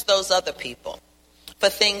punish those other people for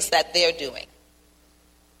things that they're doing.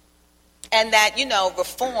 And that, you know,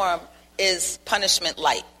 reform is punishment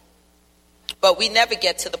light. But we never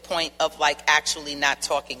get to the point of like actually not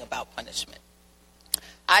talking about punishment.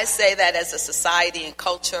 I say that as a society and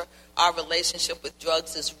culture, our relationship with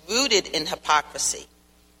drugs is rooted in hypocrisy,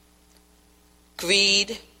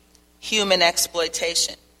 greed, human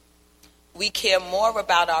exploitation. We care more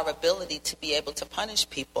about our ability to be able to punish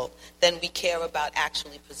people than we care about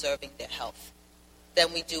actually preserving their health,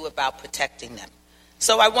 than we do about protecting them.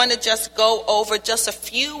 So I want to just go over just a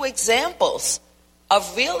few examples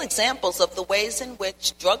of real examples of the ways in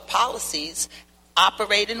which drug policies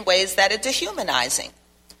operate in ways that are dehumanizing.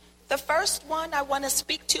 The first one I want to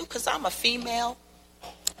speak to, because I'm a female,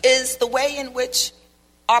 is the way in which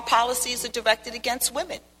our policies are directed against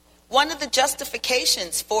women. One of the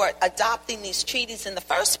justifications for adopting these treaties in the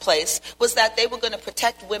first place was that they were going to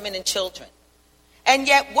protect women and children. And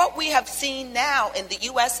yet what we have seen now in the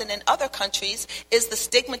U.S. and in other countries is the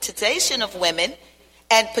stigmatization of women,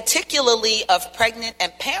 and particularly of pregnant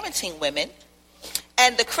and parenting women,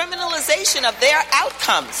 and the criminalization of their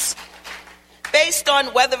outcomes based on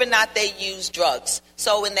whether or not they use drugs.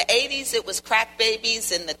 So in the 80s, it was crack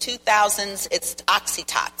babies. In the 2000s, it's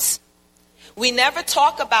oxytots. We never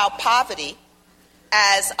talk about poverty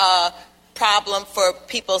as a problem for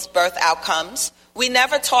people's birth outcomes. We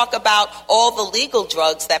never talk about all the legal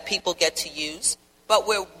drugs that people get to use, but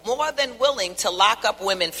we're more than willing to lock up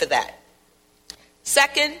women for that.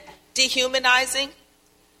 Second, dehumanizing,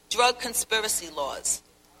 drug conspiracy laws,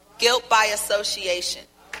 guilt by association.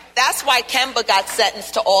 That's why Kemba got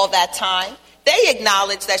sentenced to all that time. They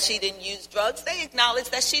acknowledged that she didn't use drugs. They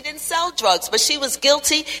acknowledged that she didn't sell drugs, but she was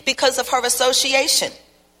guilty because of her association.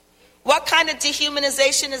 What kind of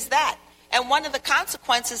dehumanization is that? And one of the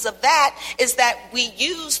consequences of that is that we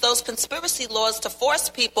use those conspiracy laws to force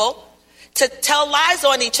people to tell lies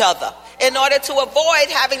on each other in order to avoid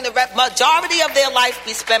having the majority of their life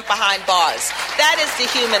be spent behind bars. That is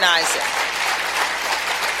dehumanizing.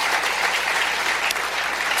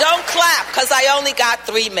 Don't clap, because I only got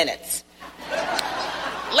 3 minutes.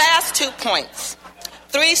 Last 2 points.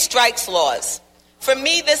 3 strikes laws. For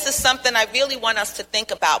me, this is something I really want us to think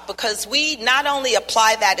about, because we not only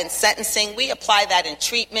apply that in sentencing, we apply that in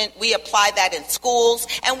treatment, we apply that in schools,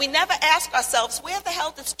 and we never ask ourselves, where the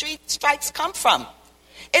hell did strikes come from?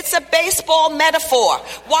 It's a baseball metaphor.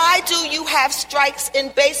 Why do you have strikes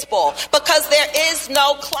in baseball? Because there is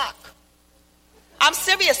no clock. I'm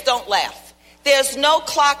serious, don't laugh. There's no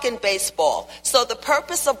clock in baseball. So the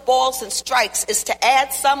purpose of balls and strikes is to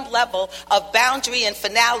add some level of boundary and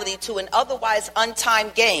finality to an otherwise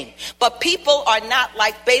untimed game. But people are not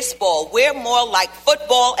like baseball. We're more like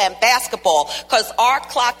football and basketball, because our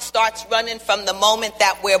clock starts running from the moment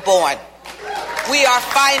that we're born. We are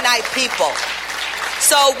finite people.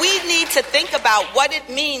 So we need to think about what it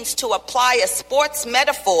means to apply a sports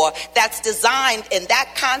metaphor that's designed in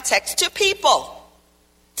that context to people.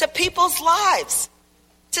 To people's lives.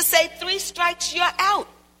 to say 3 strikes, you're out.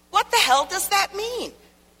 What the hell does that mean?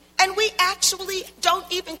 And we actually don't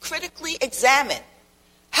even critically examine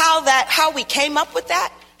how we came up with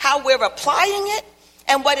that, how we're applying it,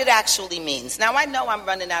 and what it actually means. Now, I know I'm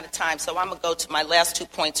running out of time, so I'm going to go to my last 2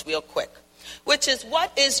 points real quick, which is,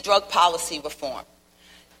 what is drug policy reform?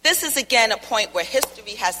 This is, again, a point where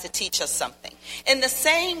history has to teach us something. In the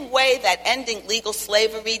same way that ending legal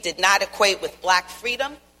slavery did not equate with black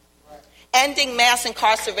freedom, ending mass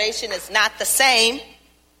incarceration is not the same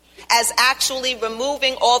as actually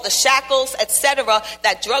removing all the shackles, etc.,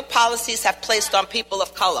 that drug policies have placed on people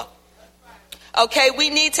of color. Okay, we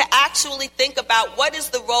need to actually think about what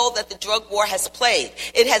is the role that the drug war has played.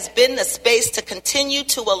 It has been the space to continue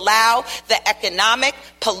to allow the economic,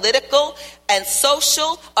 political, and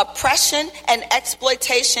social oppression and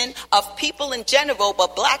exploitation of people in general,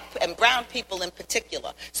 but black and brown people in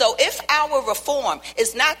particular. So if our reform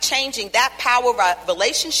is not changing that power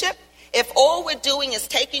relationship, if all we're doing is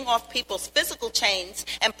taking off people's physical chains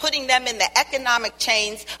and putting them in the economic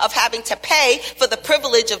chains of having to pay for the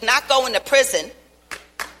privilege of not going to prison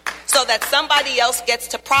so that somebody else gets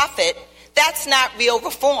to profit, that's not real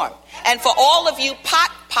reform. And for all of you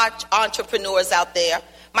pot entrepreneurs out there,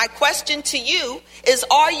 my question to you is,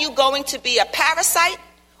 are you going to be a parasite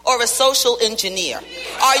or a social engineer?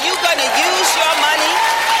 Are you going to use your money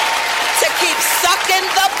to keep sucking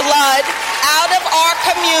the blood out of our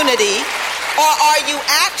community, or are you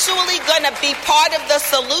actually going to be part of the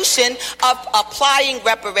solution of applying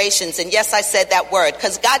reparations? And yes, I said that word,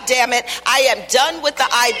 because God damn it, I am done with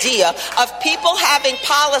the idea of people having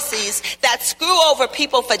policies that screw over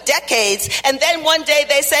people for decades, and then one day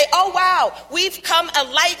they say, oh wow, we've come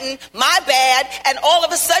enlightened, my bad, and all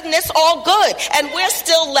of a sudden it's all good. And we're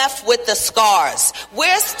still left with the scars.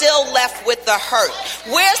 We're still left with the hurt.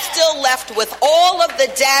 We're still left with all of the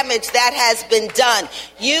damage that has been done.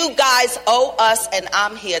 You guys owe us, and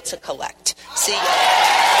I'm here to collect. See you.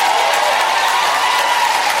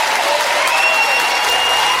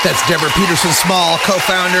 That's Deborah Peterson-Small,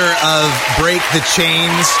 co-founder of Break the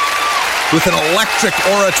Chains, with an electric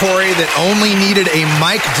oratory that only needed a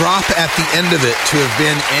mic drop at the end of it to have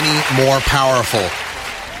been any more powerful.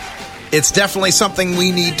 It's definitely something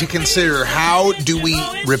we need to consider. How do we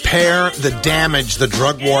repair the damage the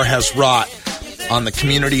drug war has wrought on the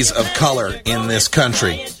communities of color in this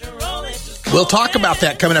country? We'll talk about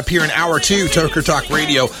that coming up here in Hour 2, Toker Talk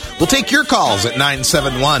Radio. We'll take your calls at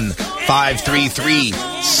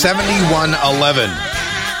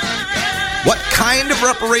 971-533-7111. What kind of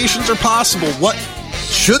reparations are possible? What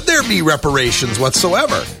should there be reparations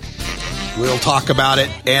whatsoever? We'll talk about it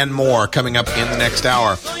and more coming up in the next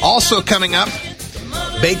hour. Also coming up,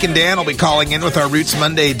 Bacon Dan will be calling in with our Roots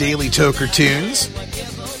Monday Daily Toker Tunes.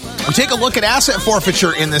 We take a look at asset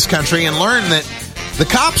forfeiture in this country and learn that the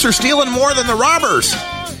cops are stealing more than the robbers.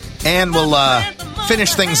 And we'll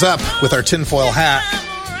finish things up with our tinfoil hat.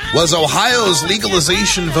 Was Ohio's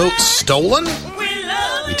legalization vote stolen?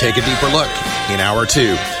 We take a deeper look in Hour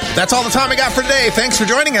 2. That's all the time we got for today. Thanks for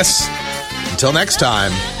joining us. Until next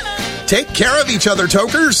time, take care of each other,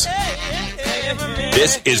 tokers.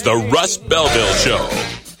 This is the Russ Belville Show.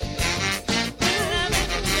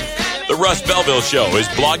 The Russ Belville Show is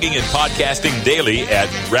blogging and podcasting daily at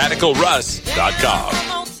RadicalRuss.com.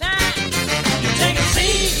 You take a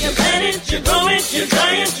seed, you plant it, you grow it, you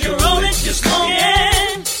dry it, you roll it, you smoke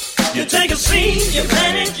it. You take a seed, you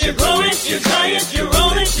plant it, you grow it, you dry it, you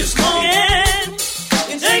roll it, you smoke it.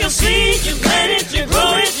 You take a seed, you plant it, you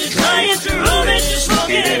grow it, you dry it, you roll it, you smoke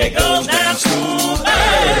it, and it goes down smooth.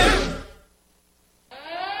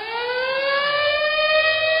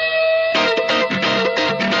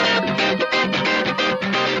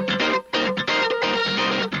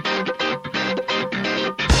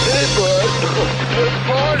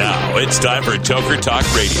 Now it's time for Toker Talk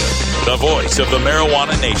Radio, the voice of the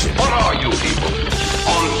marijuana nation. What are you people?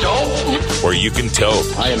 On dope? Where you can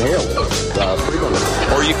toke. I am here.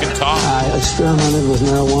 Or you can talk. I experimented with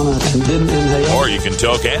marijuana and didn't inhale. Or you can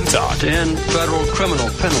toke and talk. 10 federal criminal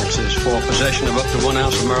penalties for possession of up to 1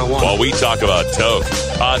 ounce of marijuana. While we talk about toke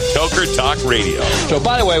on Toker Talk Radio. So,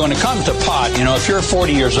 by the way, when it comes to pot, if you're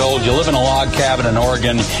 40 years old, you live in a log cabin in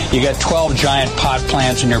Oregon, you got 12 giant pot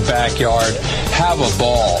plants in your backyard, have a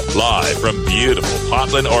ball. Live from beautiful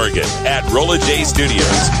Portland, Oregon at Rolla J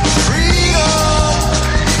Studios.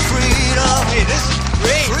 Hey, this is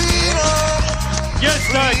great. Just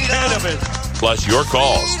start cannabis. Plus your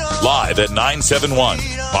calls live at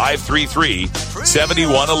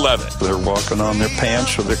 971-533-7111. They're walking on their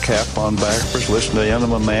pants with their cap on backwards, listening to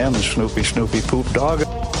Enema Man and Snoopy Poop Dog.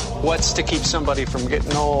 What's to keep somebody from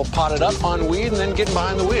getting all potted up on weed and then getting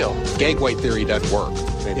behind the wheel? Gateway theory doesn't work.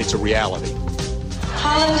 It's a reality.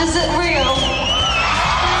 Holland, is it real?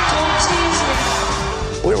 Don't tease me.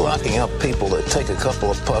 We're locking up people that take a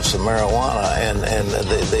couple of puffs of marijuana, and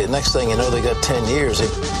the next thing you know, they got 10 years.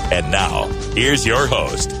 And now, here's your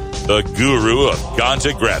host, the guru of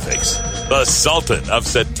ganja graphics, the sultan of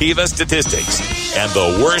sativa statistics, and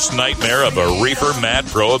the worst nightmare of a reefer mad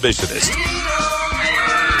prohibitionist.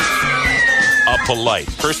 A polite,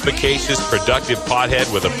 perspicacious, productive pothead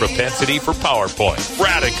with a propensity for PowerPoint.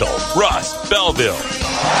 Radical Russ Belville.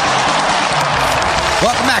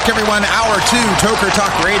 Welcome back, everyone. Hour 2, Toker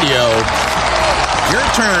Talk Radio. Your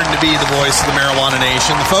turn to be the voice of the Marijuana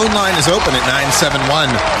Nation. The phone line is open at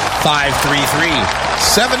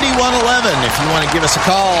 971-533-7111. If you want to give us a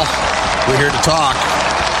call, we're here to talk.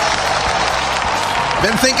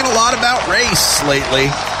 Been thinking a lot about race lately.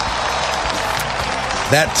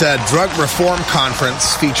 That drug reform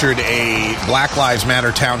conference featured a Black Lives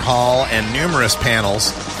Matter town hall and numerous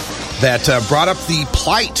panels that brought up the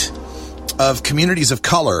plight of communities of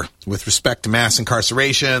color with respect to mass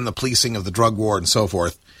incarceration, the policing of the drug war, and so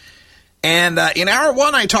forth. And in hour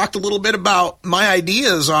 1, I talked a little bit about my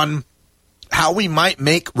ideas on how we might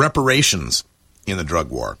make reparations in the drug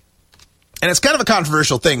war. And it's kind of a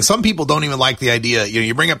controversial thing. Some people don't even like the idea.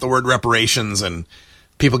 You bring up the word reparations and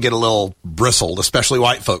people get a little bristled, especially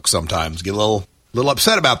white folks sometimes get a little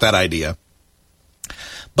upset about that idea.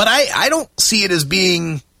 But I don't see it as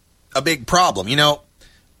being a big problem.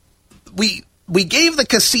 We gave the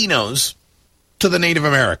casinos to the Native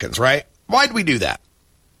Americans, right? Why did we do that?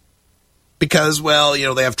 Because,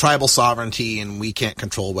 they have tribal sovereignty and we can't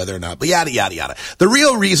control whether or not, but yada, yada, yada. The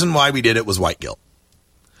real reason why we did it was white guilt.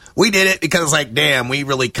 We did it because, damn, we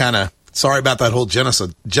really kind of, sorry about that whole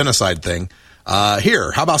genocide thing.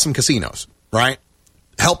 Here, how about some casinos, right?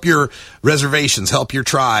 Help your reservations, help your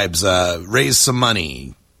tribes, raise some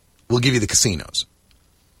money. We'll give you the casinos.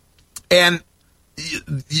 And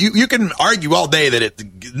you can argue all day that it's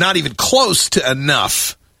not even close to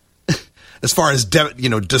enough as far as,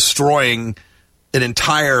 destroying an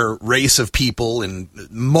entire race of people in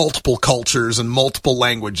multiple cultures and multiple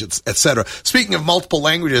languages, etc. Speaking of multiple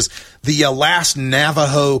languages, the last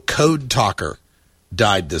Navajo code talker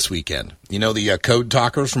died this weekend. The code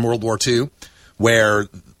talkers from World War II, where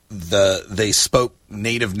they spoke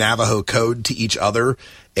native Navajo code to each other,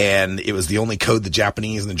 and it was the only code the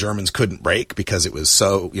Japanese and the Germans couldn't break because it was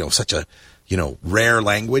so, such a, rare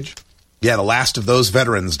language. Yeah, the last of those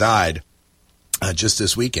veterans died just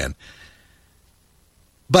this weekend.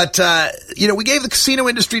 But, we gave the casino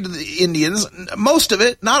industry to the Indians. Most of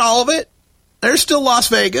it, not all of it. There's still Las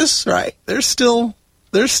Vegas, right? There's still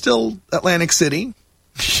Atlantic City.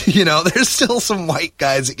 There's still some white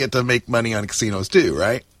guys that get to make money on casinos too,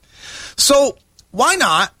 right? So why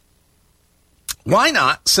not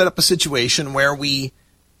set up a situation where we,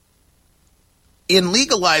 in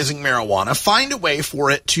legalizing marijuana, find a way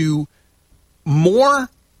for it to more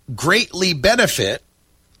greatly benefit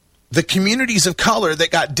the communities of color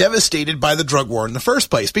that got devastated by the drug war in the first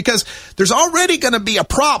place? Because there's already going to be a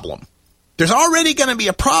problem. There's already going to be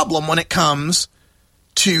a problem when it comes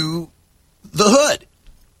to the hood.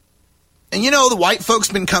 And the white folks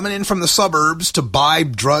been coming in from the suburbs to buy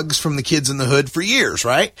drugs from the kids in the hood for years,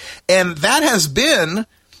 right? And that has been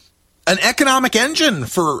an economic engine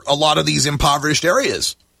for a lot of these impoverished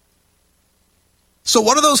areas. So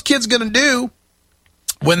what are those kids going to do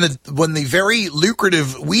when the very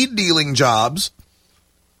lucrative weed dealing jobs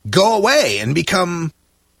go away and become,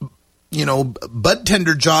 bud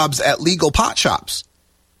tender jobs at legal pot shops?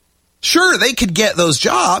 Sure, they could get those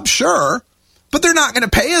jobs, sure, but they're not going to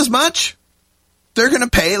pay as much. They're going to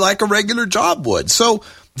pay like a regular job would. So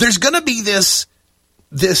there's going to be this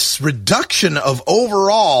reduction of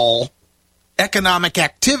overall economic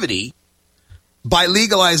activity by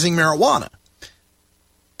legalizing marijuana.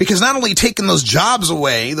 Because not only taking those jobs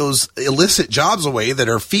away, those illicit jobs away that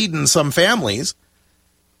are feeding some families,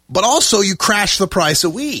 but also you crash the price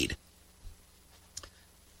of weed.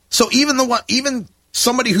 So even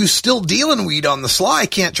somebody who's still dealing weed on the sly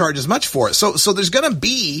can't charge as much for it. So there's going to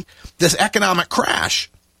be this economic crash.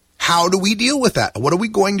 How do we deal with that? What are we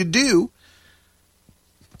going to do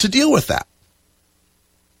to deal with that?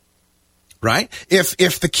 Right?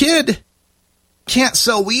 If the kid can't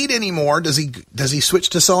sell weed anymore, does he switch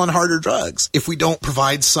to selling harder drugs if we don't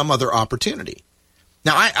provide some other opportunity?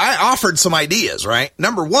 Now, I offered some ideas, right?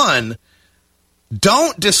 Number one,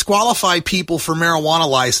 don't disqualify people for marijuana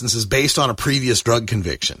licenses based on a previous drug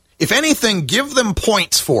conviction. If anything, give them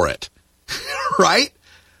points for it, right?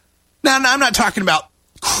 Now, I'm not talking about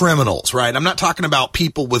criminals, right? I'm not talking about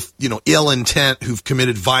people with, ill intent who've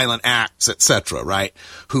committed violent acts, etc., right?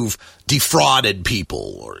 Who've defrauded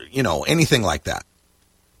people or, anything like that.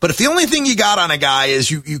 But if the only thing you got on a guy is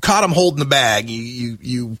you caught him holding the bag,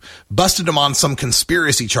 you busted him on some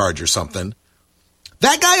conspiracy charge or something,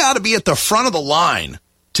 that guy ought to be at the front of the line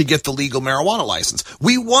to get the legal marijuana license.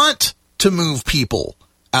 We want to move people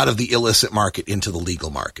out of the illicit market into the legal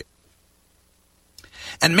market.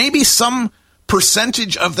 And maybe some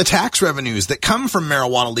percentage of the tax revenues that come from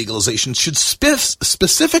marijuana legalization should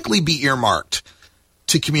specifically be earmarked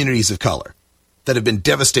to communities of color that have been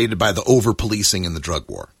devastated by the over-policing and the drug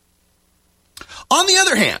war. On the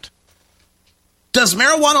other hand, does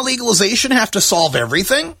marijuana legalization have to solve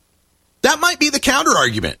everything? That might be the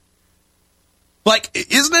counter-argument. Like,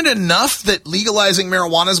 isn't it enough that legalizing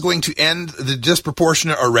marijuana is going to end the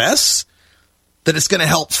disproportionate arrests? That it's going to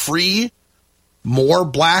help free more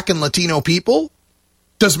Black and Latino people?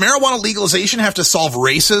 Does marijuana legalization have to solve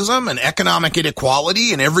racism and economic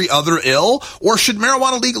inequality and every other ill? Or should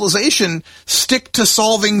marijuana legalization stick to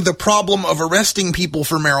solving the problem of arresting people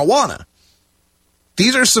for marijuana?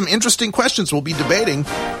 These are some interesting questions we'll be debating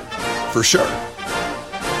for sure.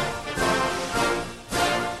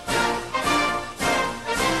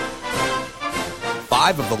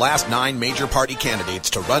 Five of the last 9 major party candidates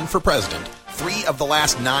to run for president, 3 of the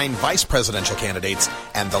last 9 vice presidential candidates,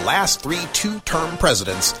 and the last 3 two-term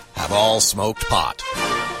presidents have all smoked pot.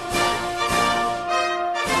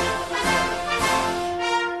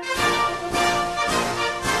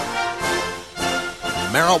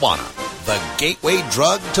 Marijuana, the gateway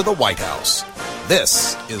drug to the White House.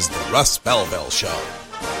 This is the Russ Belville Show.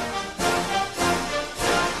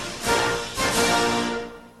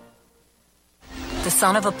 The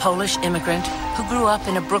son of a Polish immigrant who grew up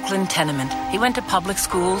in a Brooklyn tenement. He went to public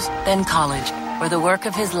schools, then college, where the work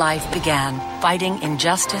of his life began, fighting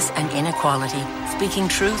injustice and inequality, speaking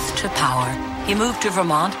truth to power. He moved to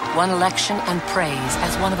Vermont, won election and praise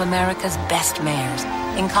as one of America's best mayors.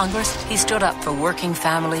 In Congress, he stood up for working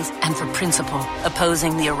families and for principle,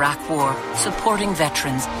 opposing the Iraq War, supporting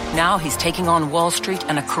veterans. Now he's taking on Wall Street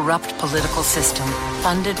and a corrupt political system,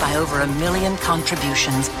 funded by over 1 million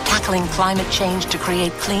contributions, tackling climate change to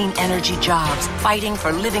create clean energy jobs, fighting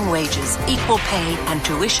for living wages, equal pay, and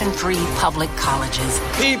tuition-free public colleges.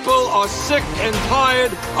 People are sick and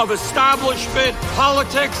tired of establishment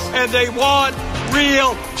politics, and they want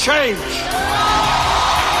real change.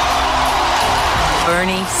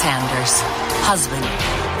 Bernie Sanders, husband,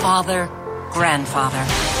 father, grandfather,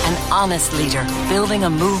 an honest leader, building a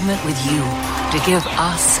movement with you to give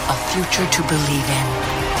us a future to believe in.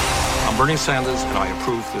 I'm Bernie Sanders, and I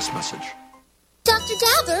approve this message. Dr.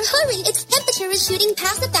 Dabber, hurry! Its temperature is shooting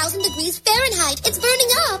past 1,000 degrees Fahrenheit. It's burning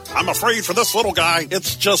up. I'm afraid for this little guy,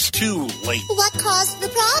 it's just too late. What caused the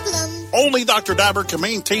problem? Only Dr. Dabber can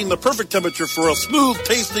maintain the perfect temperature for a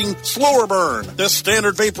smooth-tasting, slower burn. This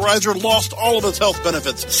standard vaporizer lost all of its health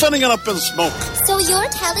benefits, sending it up in smoke. So you're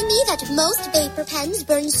telling me that most vapor pens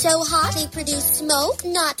burn so hot they produce smoke,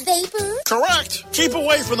 not vapor? Correct. Keep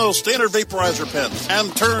away from those standard vaporizer pens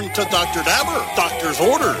and turn to Dr. Dabber. Doctor's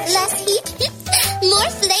orders. Less heat, more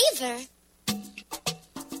flavor.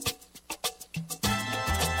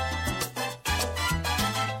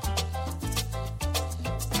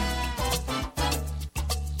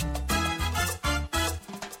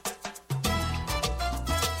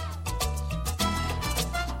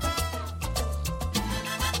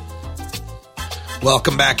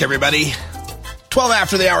 Welcome back, everybody. 12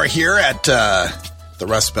 after the hour here at the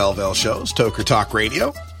Russ Belville Show's Toker Talk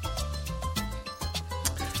Radio.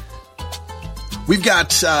 We've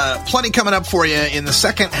got plenty coming up for you. In the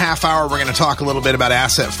second half hour, we're going to talk a little bit about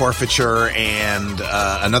asset forfeiture and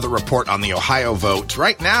another report on the Ohio vote.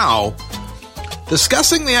 Right now,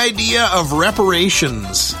 discussing the idea of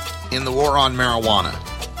reparations in the war on marijuana.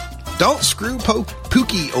 Don't screw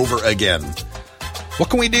Pookie over again.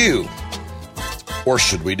 What can we do? Or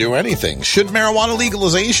should we do anything? Should marijuana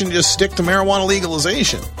legalization just stick to marijuana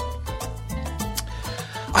legalization?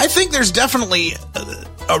 I think there's definitely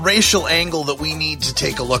a racial angle that we need to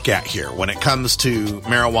take a look at here when it comes to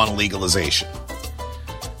marijuana legalization.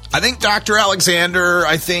 I think Dr. Alexander,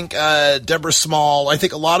 I think Deborah Small, I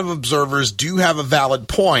think a lot of observers do have a valid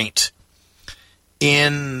point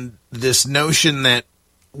in this notion that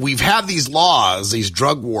we've had these laws, these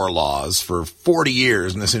drug war laws for 40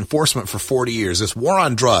 years, and this enforcement for 40 years, this war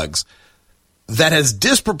on drugs that has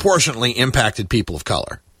disproportionately impacted people of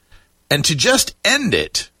color. And to just end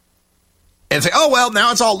it and say, oh, well,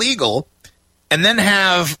 now it's all legal, and then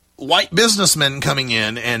have white businessmen coming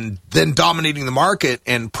in and then dominating the market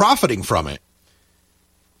and profiting from it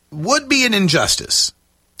would be an injustice.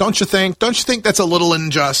 Don't you think? Don't you think that's a little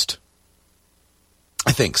unjust?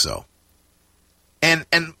 I think so. And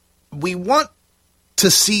we want to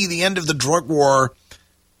see the end of the drug war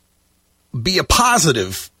be a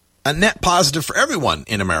net positive for everyone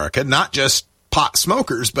in America, not just pot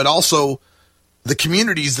smokers, but also the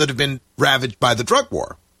communities that have been ravaged by the drug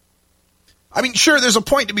war. I mean, sure, there's a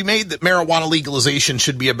point to be made that marijuana legalization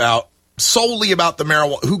should be solely about the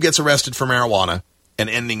marijuana, who gets arrested for marijuana and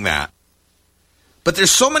ending that. But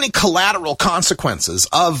there's so many collateral consequences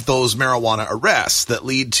of those marijuana arrests that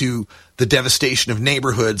lead to the devastation of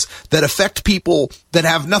neighborhoods that affect people that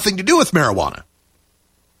have nothing to do with marijuana.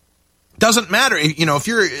 Doesn't matter, if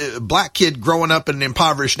you're a black kid growing up in an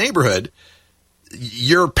impoverished neighborhood,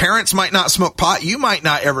 your parents might not smoke pot, you might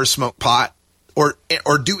not ever smoke pot or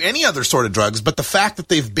do any other sort of drugs, but the fact that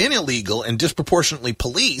they've been illegal and disproportionately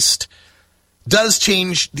policed does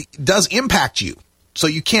impact you. So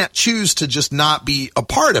you can't choose to just not be a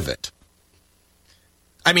part of it.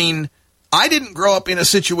 I mean, I didn't grow up in a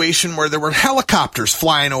situation where there were helicopters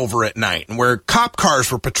flying over at night and where cop cars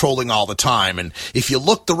were patrolling all the time. And if you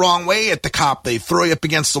looked the wrong way at the cop, they throw you up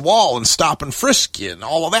against the wall and stop and frisk you and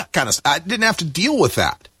all of that kind of stuff. I didn't have to deal with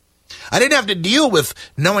that. I didn't have to deal with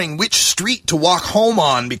knowing which street to walk home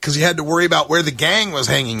on because you had to worry about where the gang was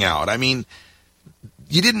hanging out. I mean,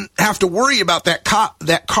 you didn't have to worry about that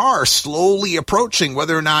car slowly approaching,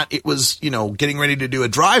 whether or not it was, getting ready to do a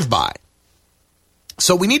drive-by.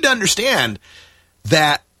 So we need to understand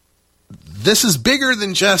that this is bigger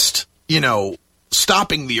than just,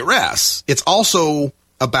 stopping the arrests. It's also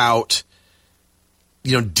about,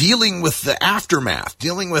 dealing with the aftermath,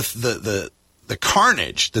 dealing with the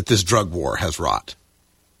carnage that this drug war has wrought.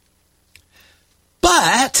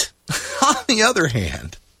 But on the other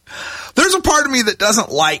hand, there's a part of me that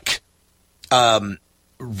doesn't like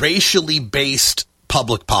racially based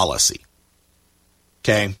public policy.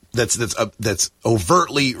 Okay, that's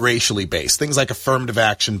overtly racially based. Things like affirmative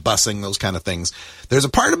action, busing, those kind of things. There's a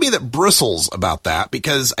part of me that bristles about that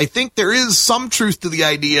because I think there is some truth to the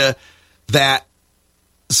idea that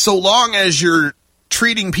so long as you're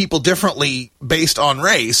treating people differently based on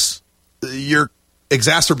race, you're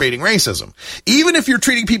exacerbating racism. Even if you're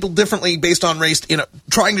treating people differently based on race,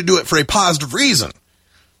 trying to do it for a positive reason,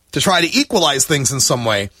 to try to equalize things in some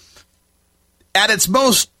way, at its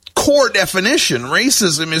most core definition,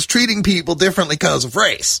 racism is treating people differently because of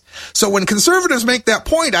race. So when conservatives make that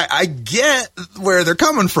point, I get where they're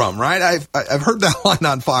coming from, right? I've heard that line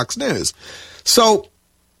on Fox News. So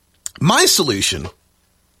my solution,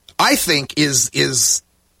 I think, is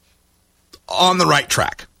on the right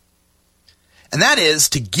track. And that is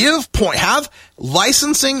to have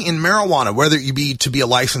licensing in marijuana, whether you be to be a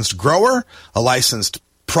licensed grower, a licensed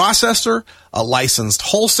processor, a licensed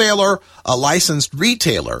wholesaler, a licensed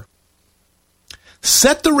retailer.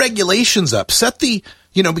 Set the regulations up. Set the,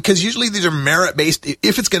 because usually these are merit-based.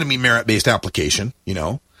 If it's going to be merit-based application,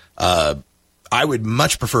 I would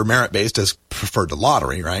much prefer merit-based as preferred to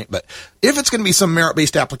lottery, right? But if it's going to be some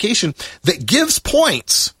merit-based application that gives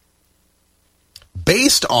points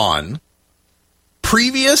based on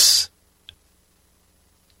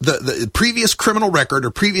the previous criminal record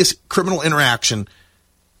or previous criminal interaction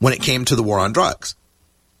when it came to the war on drugs.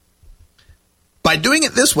 By doing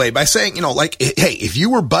it this way, by saying, hey, if you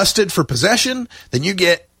were busted for possession, then you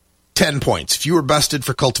get 10 points. If you were busted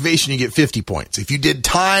for cultivation, you get 50 points. If you did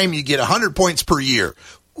time, you get 100 points per year.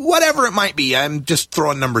 Whatever it might be. I'm just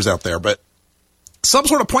throwing numbers out there, but some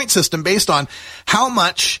sort of point system based on how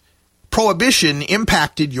much prohibition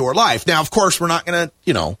impacted your life. Now, of course, we're not going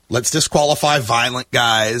to, let's disqualify violent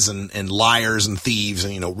guys and liars and thieves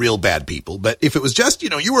and, real bad people. But if it was just,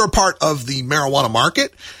 you were a part of the marijuana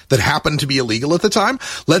market that happened to be illegal at the time,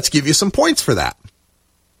 let's give you some points for that.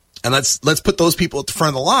 And let's put those people at the front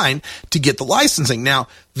of the line to get the licensing. Now,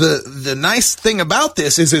 the nice thing about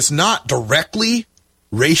this is it's not directly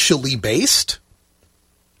racially based.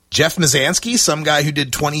 Jeff Mizanskey, some guy who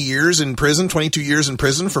did 22 years in prison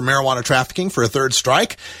for marijuana trafficking for a third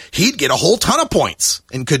strike, he'd get a whole ton of points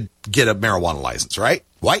and could get a marijuana license, right?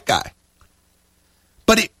 White guy.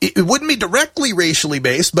 But it wouldn't be directly racially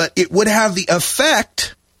based, but it would have the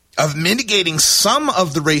effect of mitigating some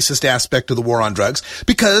of the racist aspect of the war on drugs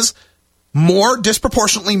because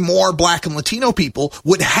disproportionately more black and Latino people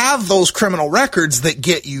would have those criminal records that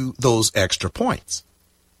get you those extra points.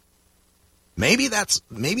 Maybe that's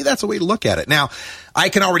a way to look at it. Now, I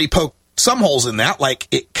can already poke some holes in that, like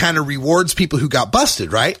it kind of rewards people who got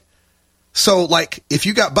busted, right? So, like, if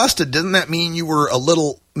you got busted, doesn't that mean you were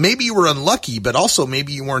maybe you were unlucky, but also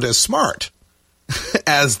maybe you weren't as smart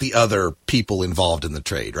as the other people involved in the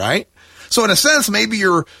trade, right? So in a sense, maybe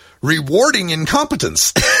you're rewarding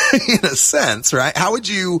incompetence in a sense, right? How would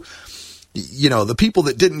you, the people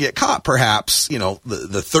that didn't get caught, perhaps, the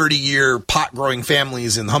 30-year pot-growing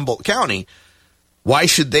families in Humboldt County, why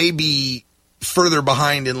should they be further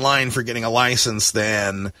behind in line for getting a license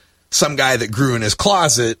than some guy that grew in his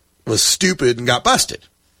closet, was stupid, and got busted?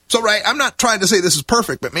 So, right, I'm not trying to say this is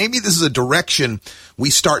perfect, but maybe this is a direction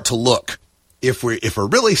we start to look if we're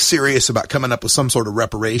really serious about coming up with some sort of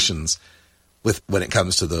reparations when it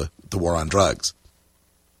comes to the war on drugs.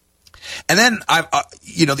 And then,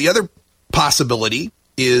 the other possibility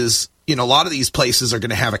is, a lot of these places are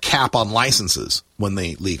going to have a cap on licenses when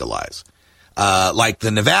they legalize. Like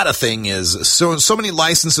the Nevada thing is so many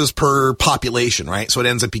licenses per population, right? So it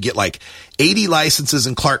ends up you get like 80 licenses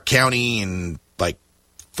in Clark County and like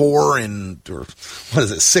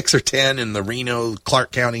 6 or 10 in the Reno,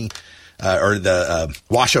 Clark County, or the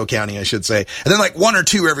Washoe County, I should say. And then like 1 or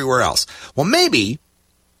 2 everywhere else. Well, maybe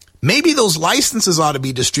those licenses ought to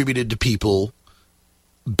be distributed to people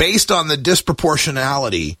based on the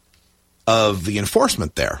disproportionality of the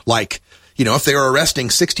enforcement there. Like, if they were arresting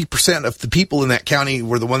 60% of the people in that county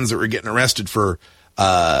were the ones that were getting arrested for,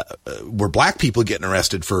 were black people getting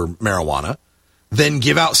arrested for marijuana, then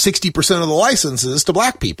give out 60% of the licenses to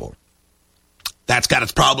black people. That's got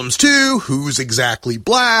its problems too. Who's exactly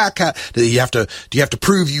black? Do you have to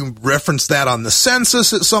prove you referenced that on the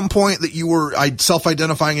census at some point that you were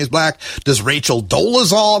self-identifying as black? Does Rachel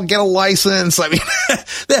Dolezal get a license? I mean,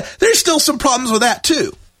 there's still some problems with that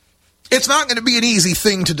too. It's not going to be an easy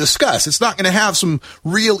thing to discuss. It's not going to have some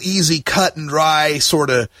real easy cut and dry sort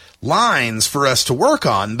of lines for us to work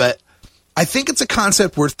on, but I think it's a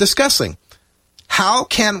concept worth discussing. How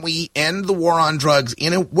can we end the war on drugs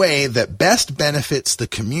in a way that best benefits the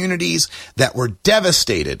communities that were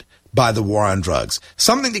devastated by the war on drugs?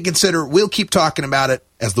 Something to consider. We'll keep talking about it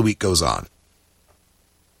as the week goes on.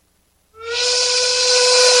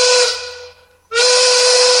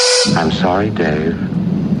 I'm sorry, Dave.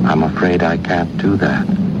 I'm afraid I can't do that.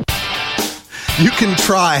 You can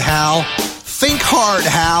try, Hal. Think hard,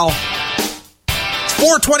 Hal.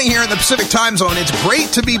 4:20 here in the Pacific time zone. It's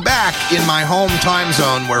great to be back in my home time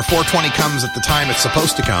zone where 4:20 comes at the time it's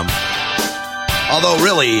supposed to come. Although,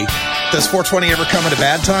 really, does 4:20 ever come at a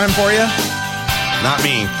bad time for you? Not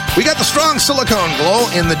me. We got the strong silicone glow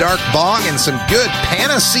in the dark bong and some good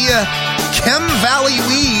Panacea Chem Valley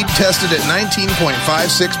weed tested at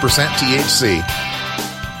 19.56% THC.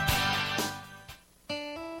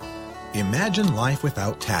 Imagine life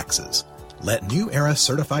without taxes. Let New Era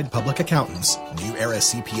Certified Public Accountants,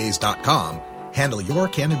 NewEraCPAs.com, handle your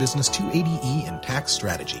Cannabis 280E and tax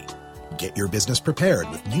strategy. Get your business prepared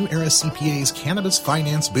with New Era CPA's Cannabis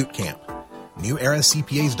Finance Bootcamp.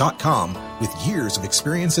 NewEraCPAs.com, with years of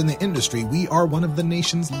experience in the industry, we are one of the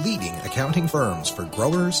nation's leading accounting firms for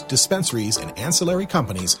growers, dispensaries, and ancillary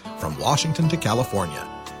companies from Washington to California.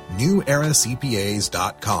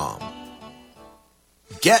 NewEraCPAs.com.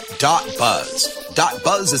 Get.Buzz.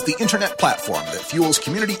 .Buzz is the internet platform that fuels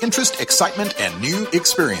community interest, excitement, and new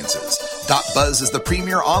experiences. .Buzz is the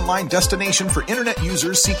premier online destination for internet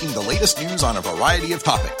users seeking the latest news on a variety of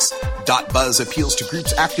topics. .Buzz appeals to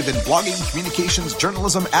groups active in blogging, communications,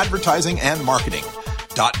 journalism, advertising, and marketing.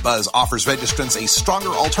 .Buzz offers registrants a stronger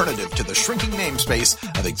alternative to the shrinking namespace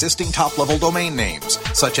of existing top-level domain names,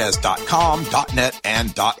 such as .com, .net,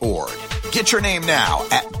 and .org. Get your name now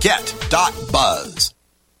at get.buzz.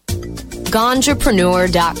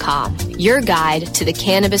 Ganjapreneur.com, your guide to the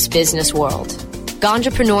cannabis business world.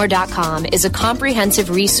 Ganjapreneur.com is a comprehensive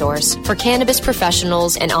resource for cannabis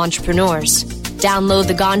professionals and entrepreneurs. Download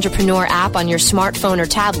the Ganjapreneur app on your smartphone or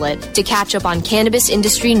tablet to catch up on cannabis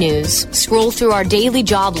industry news, scroll through our daily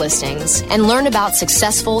job listings, and learn about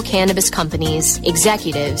successful cannabis companies,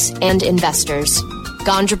 executives, and investors.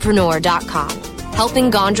 Ganjapreneur.com, helping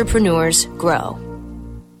Ganjapreneurs grow.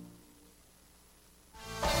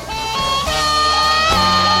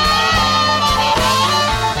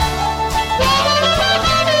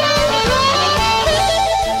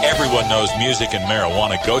 Everyone knows music and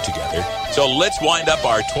marijuana go together, so let's wind up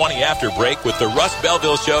our 20 after break with the Russ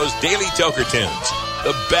Belville Show's Daily Toker Tunes,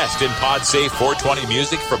 the best in pod-safe 420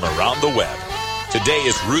 music from around the web. Today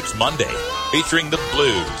is Roots Monday, featuring the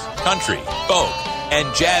blues, country, folk,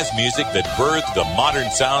 and jazz music that birthed the modern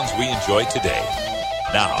sounds we enjoy today.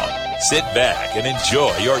 Now, sit back and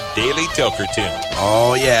enjoy your Daily Toker Tunes.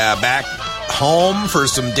 Oh yeah, back home for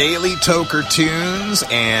some Daily Toker Tunes,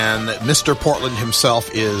 and Mr. Portland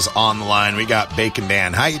himself is on the line. We got Bacon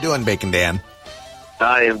Dan. How you doing, Bacon Dan?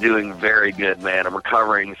 I am doing very good, man. I'm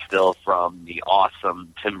recovering still from the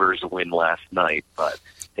awesome Timbers win last night, but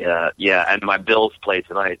Yeah, and my Bills play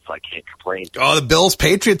tonight, so I can't complain. Oh, the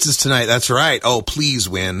Bills-Patriots is tonight. That's right. Oh, please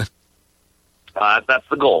win. That's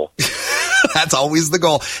the goal. That's always the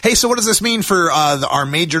goal. Hey, so what does this mean for our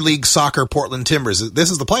Major League Soccer Portland Timbers? This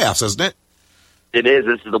is the playoffs, isn't it? It is.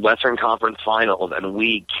 This is the Western Conference Finals, and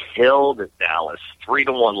we killed Dallas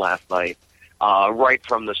 3-1 last night, right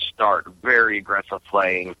from the start. Very aggressive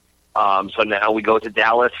playing. So now we go to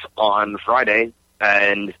Dallas on Friday,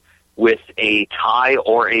 and with a tie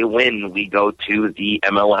or a win, we go to the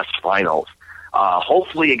MLS Finals.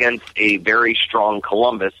 Hopefully against a very strong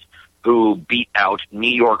Columbus, who beat out New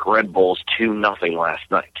York Red Bulls 2-0 last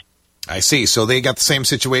night. I see. So they got the same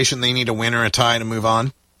situation. They need a win or a tie to move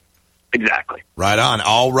on? Exactly. Right on.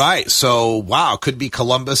 All right. So, wow, could be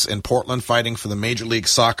Columbus and Portland fighting for the Major League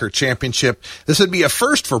Soccer Championship. This would be a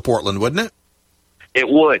first for Portland, wouldn't it? It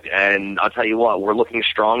would, and I'll tell you what, we're looking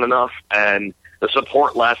strong enough, and the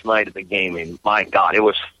support last night at the game, and my God, it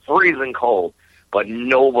was freezing cold, but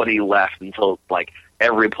nobody left until,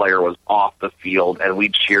 every player was off the field, and we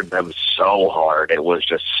cheered them so hard. It was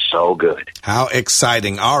just so good. How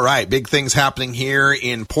exciting. All right, big things happening here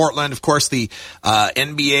in Portland. Of course, the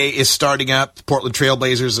NBA is starting up. The Portland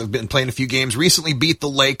Trailblazers have been playing a few games. Recently beat the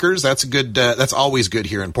Lakers. That's good. That's always good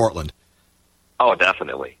here in Portland. Oh,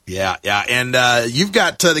 definitely. Yeah. And you've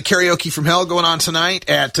got the Karaoke from Hell going on tonight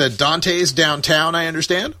at Dante's downtown, I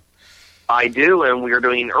understand? I do, and we are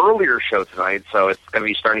doing an earlier show tonight, so it's going to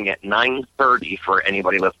be starting at 9:30 for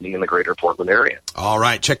anybody listening in the greater Portland area. All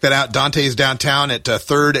right, check that out. Dante's downtown at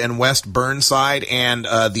 3rd and West Burnside, and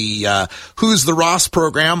the Who's the Ross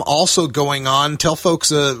program also going on. Tell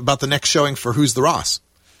folks about the next showing for Who's the Ross.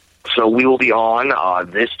 So we will be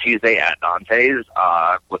on this Tuesday at Dante's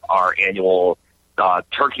with our annual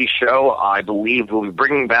turkey show. I believe we'll be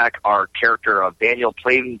bringing back our character of Daniel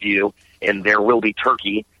Plainview in There Will Be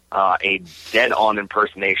Turkey, a dead-on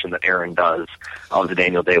impersonation that Aaron does of the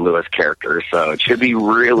Daniel Day-Lewis character. So it should be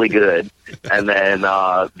really good. And then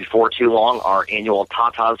before too long, our annual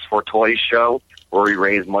Tatas for Toys show, where we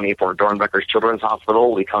raise money for Dornbecker's Children's Hospital,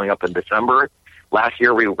 will be coming up in December. Last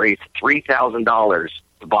year, we raised $3,000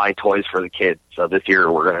 to buy toys for the kids. So this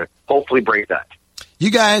year, we're going to hopefully break that. You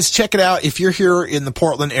guys, check it out. If you're here in the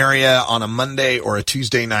Portland area on a Monday or a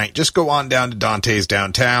Tuesday night, just go on down to Dante's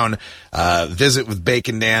downtown, visit with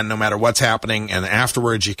Bacon Dan, no matter what's happening, and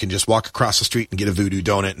afterwards you can just walk across the street and get a voodoo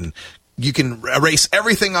donut, and you can erase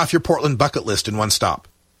everything off your Portland bucket list in one stop.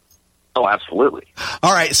 Oh, absolutely.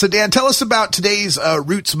 All right, so Dan, tell us about today's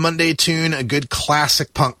Roots Monday tune, a good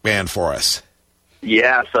classic punk band for us.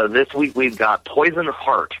 Yeah, so this week we've got Poison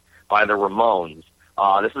Heart by the Ramones.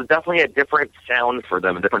 This is definitely a different sound for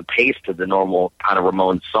them, a different pace to the normal kind of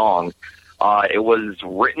Ramones song. It was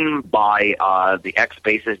written by the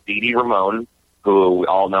ex-bassist Dee Ramone, who we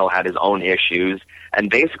all know had his own issues. And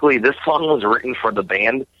basically, this song was written for the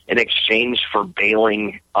band in exchange for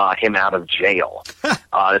bailing him out of jail.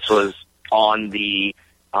 This was on the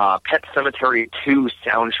Pet Sematary 2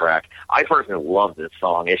 soundtrack. I personally love this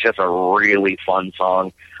song. It's just a really fun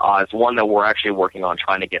song. It's one that we're actually working on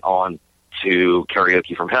trying to get on to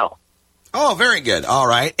Karaoke from Hell. Oh, very good. All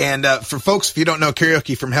right. And for folks, if you don't know,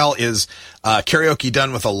 Karaoke from Hell is karaoke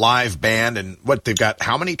done with a live band. And what they've got,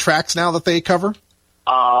 how many tracks now that they cover?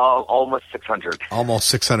 Almost 600. Almost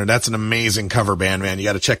 600. That's an amazing cover band, man. You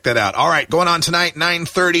got to check that out. All right. Going on tonight,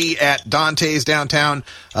 9:30 at Dante's downtown,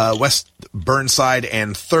 West Burnside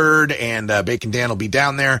and 3rd. And Bacon Dan will be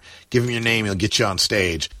down there. Give him your name. He'll get you on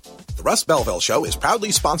stage. The Russ Belville Show is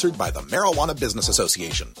proudly sponsored by the Marijuana Business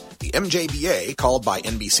Association. The MJBA, called by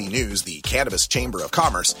NBC News the Cannabis Chamber of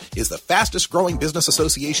Commerce, is the fastest-growing business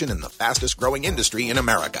association in the fastest-growing industry in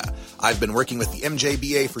America. I've been working with the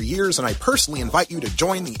MJBA for years, and I personally invite you to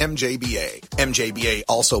join the MJBA. MJBA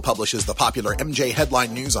also publishes the popular MJ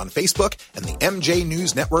Headline News on Facebook and the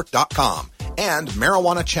MJNewsNetwork.com, and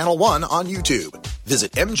Marijuana Channel 1 on YouTube.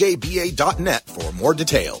 Visit MJBA.net for more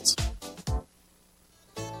details.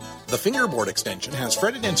 The Fingerboard Extension has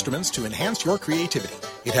fretted instruments to enhance your creativity.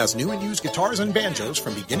 It has new and used guitars and banjos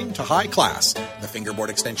from beginning to high class. The Fingerboard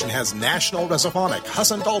Extension has National, Resophonic,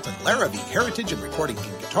 Husson Dalton, Larrabee, Heritage and Recording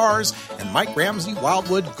King guitars, and Mike Ramsey,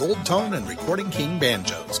 Wildwood, Gold Tone, and Recording King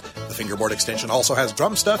banjos. The Fingerboard Extension also has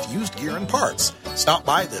drum stuff, used gear, and parts. Stop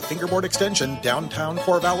by the Fingerboard Extension, downtown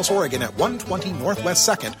Corvallis, Oregon at 120 Northwest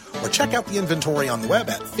 2nd, or check out the inventory on the web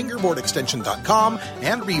at fingerboardextension.com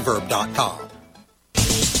and reverb.com.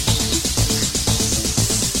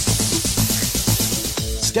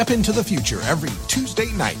 Step into the future every Tuesday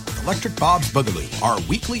night with Electric Bob's Boogaloo, our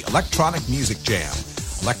weekly electronic music jam.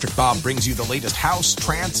 Electric Bob brings you the latest house,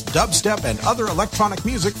 trance, dubstep, and other electronic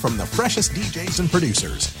music from the freshest DJs and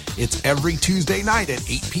producers. It's every Tuesday night at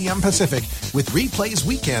 8 p.m. Pacific, with replays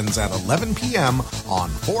weekends at 11 p.m. on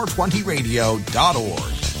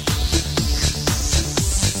 420radio.org.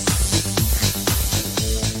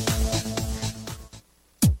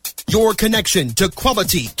 Your connection to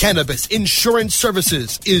quality cannabis insurance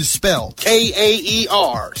services is spelled K-A-E-R-C-H-E-R.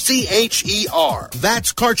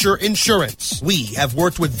 That's Karcher Insurance. We have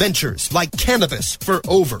worked with ventures like Cannabis for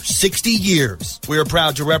over 60 years. We're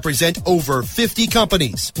proud to represent over 50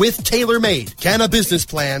 companies with tailor-made cannabis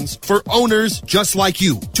plans for owners just like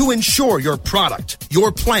you to insure your product,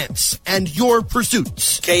 your plants, and your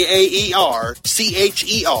pursuits. K-A-E-R-C-H-E-R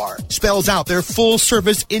spells out their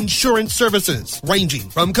full-service insurance services, ranging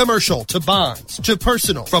from commercial to bonds to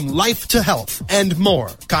personal, from life to health, and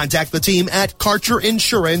more. Contact the team at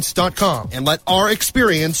KarcherInsurance.com and let our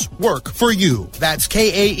experience work for you. That's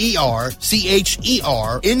K-A-E-R-C-H-E-R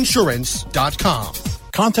Insurance.com.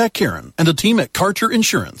 Contact Karen and the team at Karcher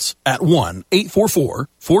Insurance at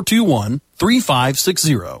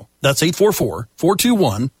 1-844-421-3560. That's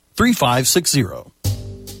 844-421-3560.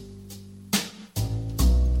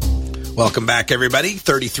 Welcome back, everybody.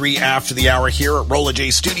 33 after the hour here at Rolla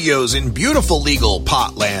J Studios in beautiful legal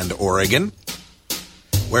Potland, Oregon,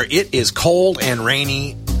 where it is cold and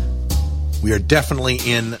rainy. We are definitely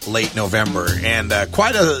in late November, and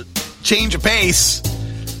quite a change of pace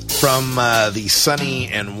from the sunny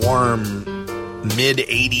and warm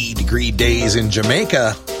mid-80 degree days in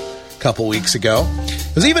Jamaica a couple weeks ago.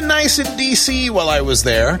 It was even nice in D.C. while I was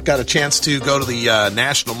there. Got a chance to go to the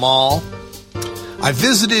National Mall. I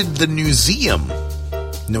visited the museum.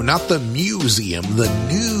 No, not the museum, the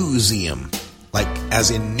newseum. Like,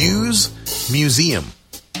 as in news museum.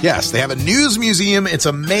 Yes, they have a news museum. It's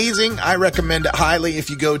amazing. I recommend it highly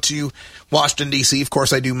if you go to Washington, D.C. Of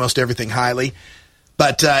course, I do most everything highly.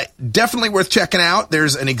 But definitely worth checking out.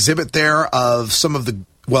 There's an exhibit there of some of the,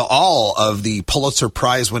 well, all of the Pulitzer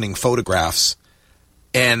Prize-winning photographs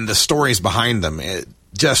and the stories behind them. It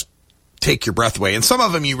just take your breath away. And some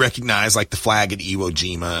of them you recognize, like the flag at Iwo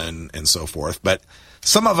Jima and so forth. But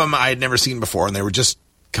some of them I had never seen before, and they were just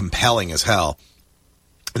compelling as hell.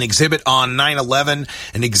 An exhibit on 9/11,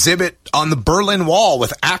 an exhibit on the Berlin Wall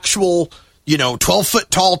with actual,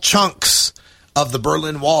 12-foot tall chunks of the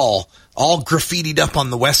Berlin Wall, all graffitied up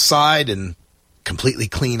on the west side and completely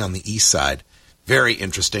clean on the east side. Very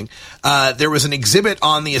interesting. There was an exhibit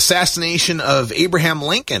on the assassination of Abraham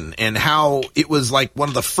Lincoln and how it was like one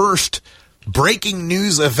of the first breaking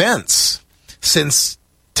news events since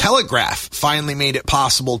telegraph finally made it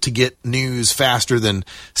possible to get news faster than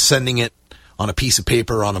sending it on a piece of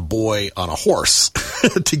paper on a boy on a horse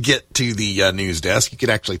to get to the news desk. You could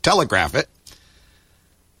actually telegraph it.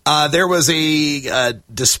 There was a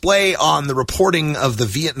display on the reporting of the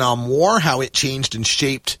Vietnam War, how it changed and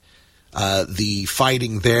shaped the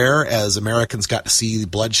fighting there as Americans got to see the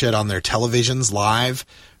bloodshed on their televisions live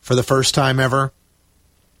for the first time ever.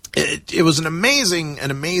 It was an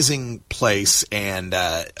amazing place, and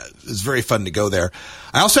it was very fun to go there.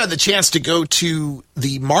 I also had the chance to go to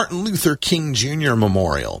the Martin Luther King Jr.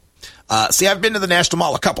 Memorial. See, I've been to the National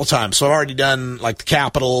Mall a couple times, so I've already done like the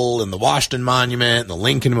Capitol and the Washington Monument and the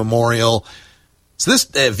Lincoln Memorial. So this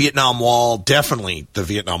Vietnam Wall, definitely the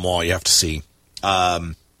Vietnam Wall you have to see.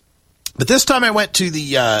 But this time I went to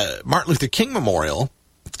the Martin Luther King Memorial.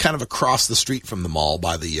 It's kind of across the street from the mall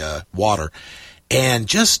by the water. And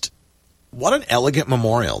just what an elegant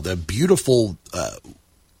memorial. The beautiful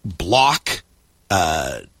block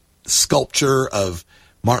sculpture of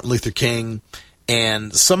Martin Luther King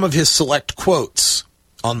and some of his select quotes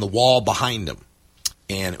on the wall behind him.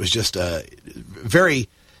 And it was just very,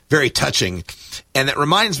 very touching. And it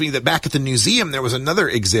reminds me that back at the museum, there was another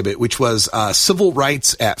exhibit, which was Civil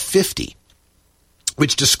Rights at 50,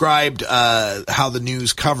 which described how the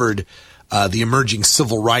news covered the emerging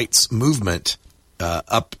civil rights movement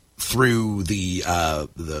up through the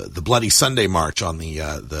Bloody Sunday March on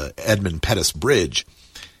the Edmund Pettus Bridge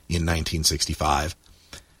in 1965.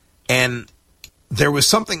 And there was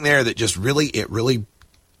something there that just really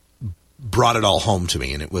brought it all home to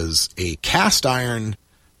me. And it was a cast iron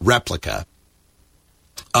replica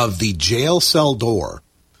of the jail cell door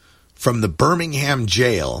from the Birmingham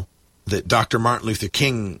jail that Dr. Martin Luther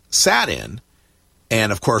King sat in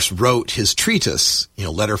and, of course, wrote his treatise,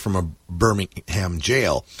 Letter from a Birmingham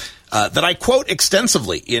Jail, that I quote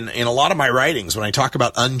extensively in a lot of my writings when I talk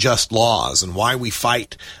about unjust laws and why we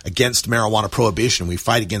fight against marijuana prohibition. We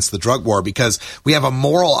fight against the drug war because we have a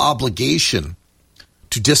moral obligation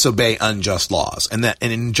to disobey unjust laws, and that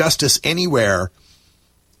an injustice anywhere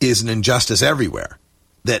is an injustice everywhere,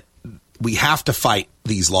 that we have to fight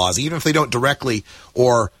these laws, even if they don't directly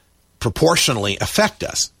or proportionally affect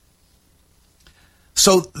us.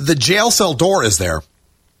 So the jail cell door is there,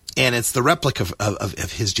 and it's the replica of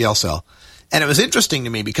his jail cell. And it was interesting to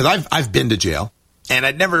me because I've been to jail, and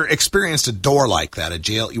I'd never experienced a door like that, a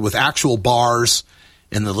jail with actual bars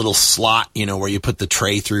and the little slot, where you put the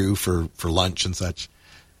tray through for lunch and such.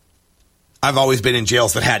 I've always been in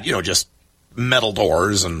jails that had, just metal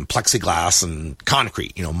doors and plexiglass and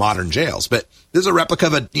concrete, modern jails. But this is a replica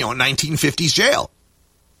of a, 1950s jail.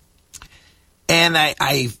 And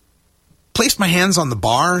I placed my hands on the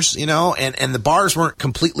bars, and the bars weren't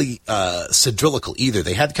completely cylindrical either.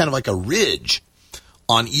 They had kind of like a ridge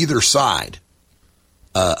on either side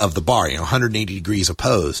of the bar, 180 degrees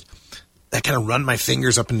opposed. I kind of run my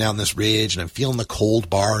fingers up and down this ridge, and I'm feeling the cold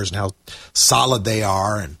bars and how solid they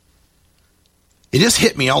are. And it just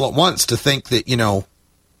hit me all at once to think that,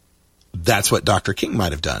 that's what Dr. King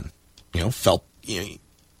might have done. Felt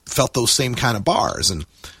those same kind of bars and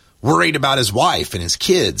worried about his wife and his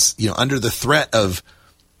kids, under the threat of,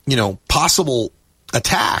 possible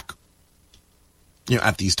attack,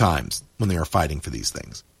 at these times when they were fighting for these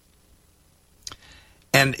things.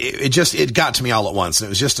 And it got to me all at once. And it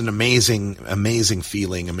was just an amazing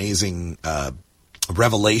feeling, amazing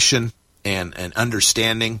revelation and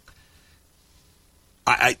understanding.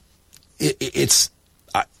 The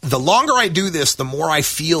longer I do this, the more I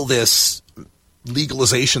feel this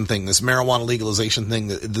legalization thing, this marijuana legalization thing,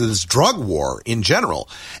 this drug war in general,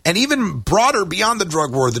 and even broader beyond the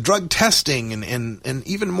drug war, the drug testing and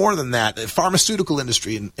even more than that, the pharmaceutical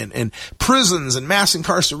industry and prisons and mass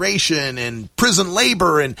incarceration and prison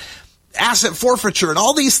labor and asset forfeiture and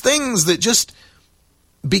all these things that just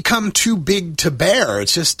become too big to bear.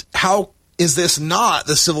 It's just, how is this not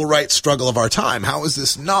the civil rights struggle of our time? How is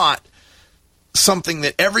this not something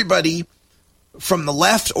that everybody from the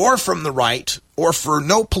left or from the right, or for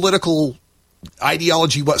no political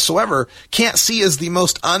ideology whatsoever, can't see as the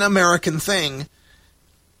most un-American thing,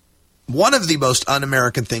 one of the most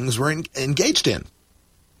un-American things we're engaged in?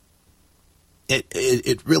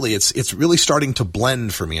 It's really starting to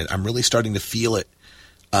blend for me. I'm really starting to feel it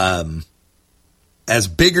as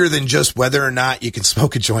bigger than just whether or not you can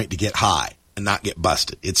smoke a joint to get high and not get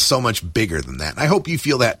busted. It's so much bigger than that. And I hope you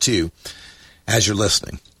feel that too as you're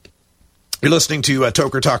listening. You're listening to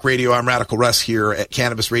Toker Talk Radio. I'm Radical Russ here at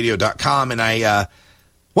CannabisRadio.com, and I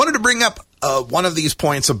wanted to bring up one of these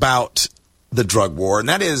points about the drug war, and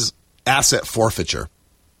that is asset forfeiture.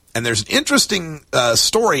 And there's an interesting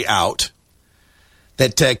story out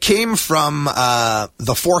that came from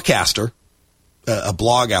The Forecaster, a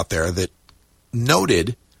blog out there that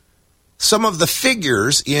noted some of the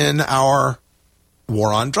figures in our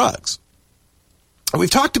war on drugs. And we've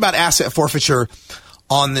talked about asset forfeiture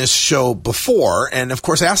on this show before, and of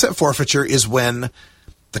course asset forfeiture is when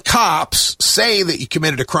the cops say that you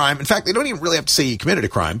committed a crime. In fact, they don't even really have to say you committed a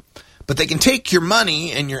crime, but they can take your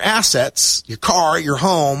money and your assets, your car, your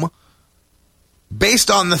home,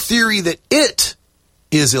 based on the theory that it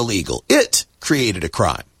is illegal. It created a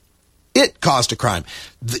crime. It caused a crime.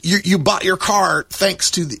 You bought your car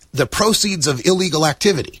thanks to the proceeds of illegal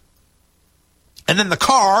activity. And then the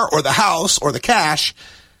car or the house or the cash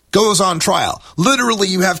goes on trial. Literally,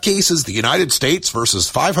 you have cases, the United States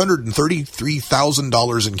versus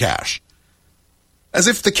 $533,000 in cash. As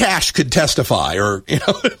if the cash could testify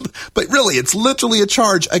but really, it's literally a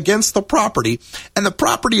charge against the property, and the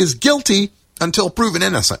property is guilty until proven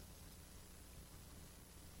innocent.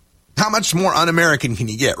 How much more un-American can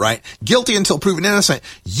you get, right? Guilty until proven innocent.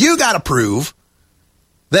 You got to prove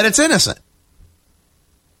that it's innocent.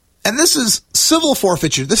 And this is civil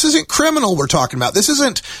forfeiture. This isn't criminal we're talking about. This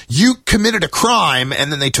isn't you committed a crime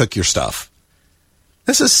and then they took your stuff.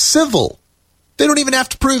 This is civil. They don't even have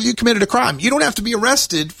to prove you committed a crime. You don't have to be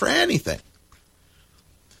arrested for anything.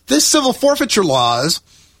 This civil forfeiture laws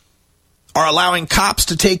are allowing cops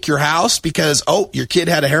to take your house because, your kid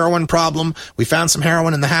had a heroin problem. We found some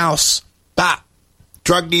heroin in the house.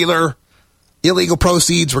 Drug dealer, illegal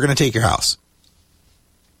proceeds, we're going to take your house.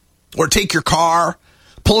 Or take your car.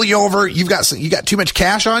 Pull you over. You got too much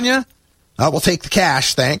cash on you? We'll take the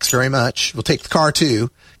cash. Thanks very much. We'll take the car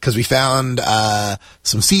too because we found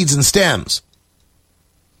some seeds and stems.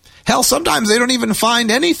 Hell, sometimes they don't even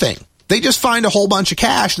find anything. They just find a whole bunch of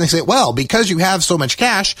cash and they say, well, because you have so much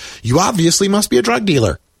cash, you obviously must be a drug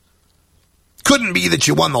dealer. Couldn't be that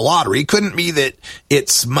you won the lottery. Couldn't be that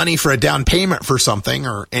it's money for a down payment for something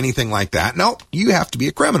or anything like that. No, you have to be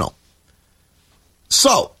a criminal.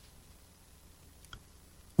 So,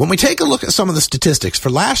 when we take a look at some of the statistics for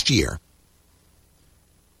last year,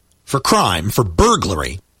 for crime, for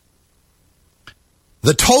burglary,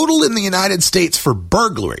 the total in the United States for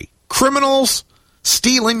burglary, criminals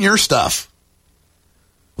stealing your stuff,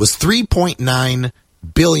 was $3.9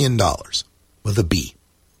 billion with a B.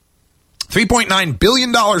 $3.9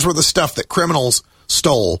 billion worth of stuff that criminals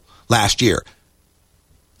stole last year.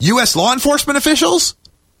 U.S. law enforcement officials?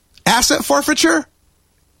 Asset forfeiture?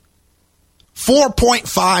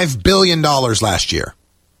 $4.5 billion last year.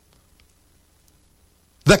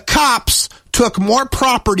 The cops took more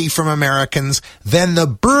property from Americans than the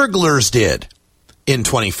burglars did in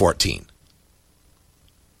 2014.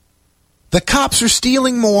 The cops are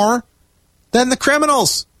stealing more than the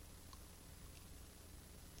criminals.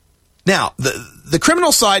 Now, the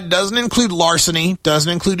criminal side doesn't include larceny,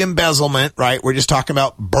 doesn't include embezzlement, right? We're just talking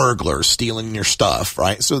about burglars stealing your stuff,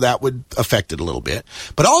 right? So that would affect it a little bit.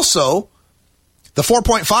 But also, the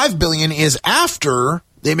 $4.5 billion is after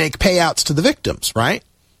they make payouts to the victims, right?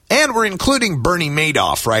 And we're including Bernie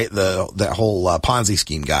Madoff, right? That whole Ponzi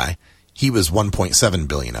scheme guy. He was $1.7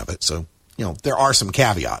 billion of it. So, there are some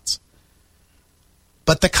caveats.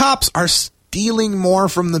 But the cops are stealing more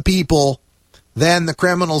from the people than the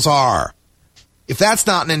criminals are. If that's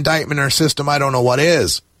not an indictment in our system, I don't know what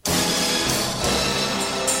is.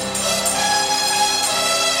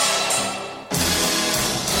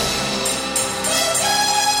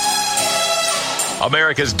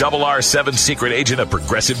 America's RR7 secret agent of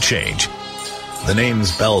progressive change. The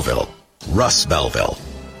name's Belville. Russ Belville.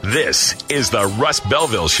 This is the Russ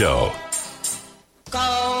Belville Show.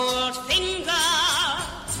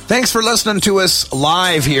 Thanks for listening to us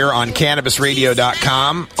live here on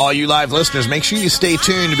CannabisRadio.com. All you live listeners, make sure you stay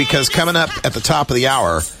tuned because coming up at the top of the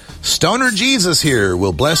hour, Stoner Jesus here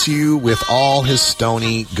will bless you with all his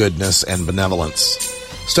stony goodness and benevolence.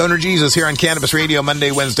 Stoner Jesus here on Cannabis Radio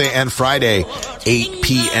Monday, Wednesday, and Friday, 8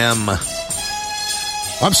 p.m.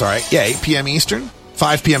 I'm sorry, 8 p.m. Eastern,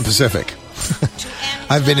 5 p.m. Pacific.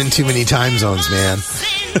 I've been in too many time zones, man.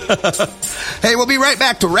 Hey, we'll be right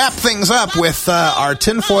back to wrap things up with our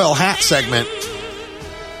tinfoil hat segment.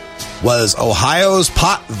 Was Ohio's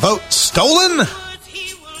pot vote stolen?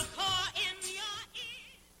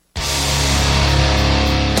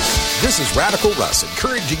 This is Radical Russ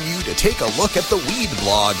encouraging you to take a look at the Weed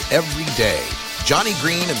Blog every day. Johnny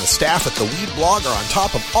Green and the staff at the Weed Blog are on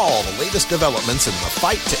top of all the latest developments in the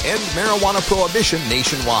fight to end marijuana prohibition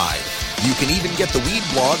nationwide. You can even get the Weed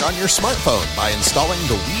Blog on your smartphone by installing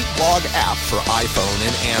the Weed Blog app for iPhone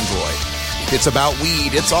and Android. If it's about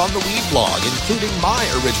weed, it's on the Weed Blog, including my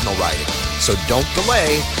original writing. So don't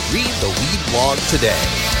delay. Read the Weed Blog today.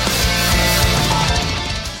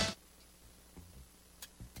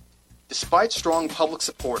 Despite strong public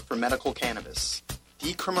support for medical cannabis,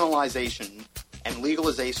 decriminalization, and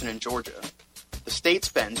legalization in Georgia, the state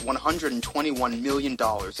spends $121 million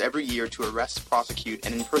every year to arrest, prosecute,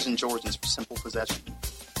 and imprison Georgians for simple possession.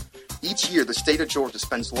 Each year, the state of Georgia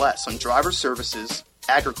spends less on driver services,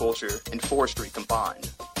 agriculture, and forestry combined.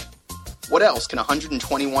 What else can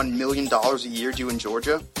 $121 million a year do in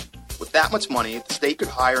Georgia? With that much money, the state could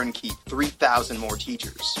hire and keep 3,000 more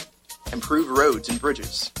teachers, improve roads and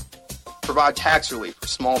bridges, provide tax relief for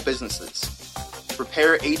small businesses,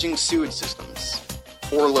 repair aging sewage systems,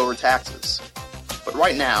 or lower taxes. But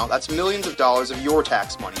right now, that's millions of dollars of your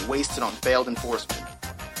tax money wasted on failed enforcement.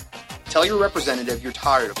 Tell your representative you're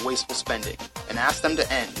tired of wasteful spending and ask them to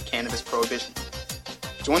end cannabis prohibition.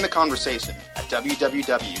 Join the conversation at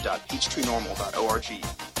www.peachtreenormal.org.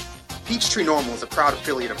 Peachtree Normal is a proud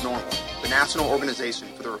affiliate of NORML, the National Organization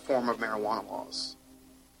for the Reform of Marijuana Laws.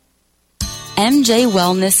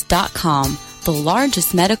 MJWellness.com, the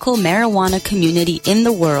largest medical marijuana community in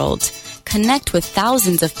the world. Connect with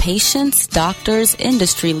thousands of patients, doctors,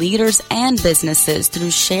 industry leaders, and businesses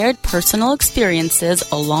through shared personal experiences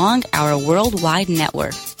along our worldwide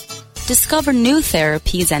network. Discover new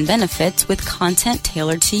therapies and benefits with content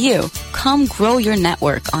tailored to you. Come grow your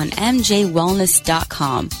network on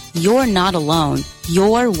MJWellness.com. You're not alone.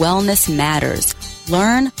 Your wellness matters.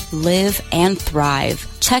 Learn, live, and thrive.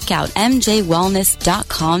 Check out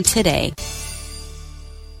MJWellness.com today.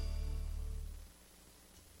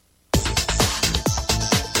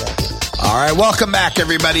 All right, welcome back,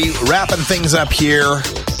 everybody. Wrapping things up here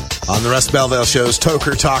on the Russ Belville Show's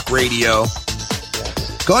Toker Talk Radio.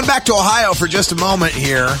 Going back to Ohio for just a moment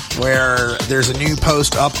here, where there's a new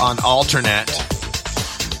post up on Alternet.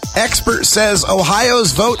 Expert says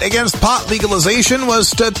Ohio's vote against pot legalization was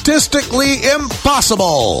statistically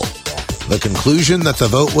impossible. The conclusion that the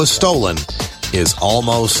vote was stolen is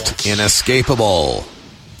almost inescapable.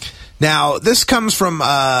 Now, this comes from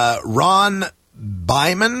Ron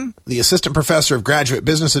Byman, the assistant professor of graduate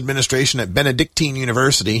business administration at Benedictine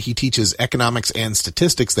University. He teaches economics and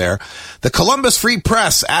statistics there. The Columbus Free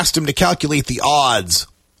Press asked him to calculate the odds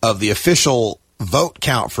of the official vote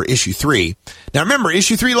count for issue 3. Now remember,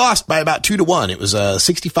 issue 3 lost by about 2-1. It was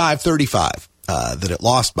 65-35 that it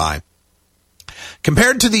lost by.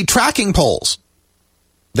 Compared to the tracking polls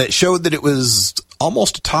that showed that it was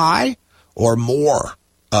almost a tie or more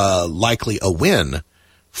likely a win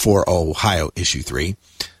for Ohio issue 3,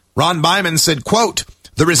 Ron Byman said, quote,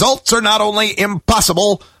 "The results are not only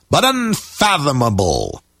impossible, but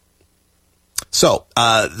unfathomable." So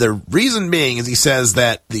the reason being is he says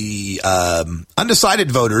that the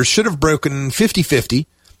undecided voters should have broken 50-50.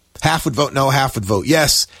 Half would vote no, half would vote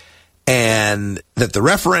yes. And that the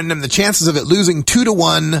referendum, the chances of it losing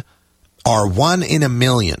 2-1 are 1 in a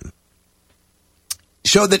million.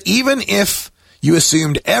 Showed that even if you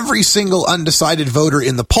assumed every single undecided voter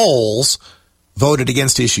in the polls voted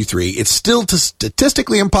against issue 3, it's still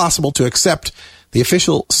statistically impossible to accept the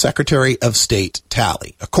official Secretary of State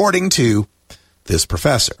tally, according to this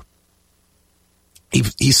professor.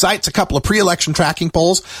 He cites a couple of pre-election tracking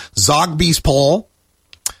polls, Zogby's poll,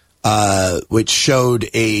 which showed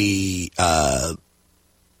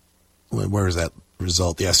where is that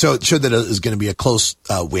result? Yeah, so it showed that it was going to be a close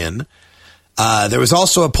win. There was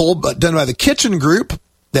also a poll done by the Kitchen Group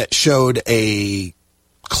that showed a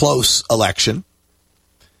close election.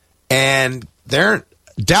 And they're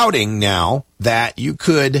doubting now that you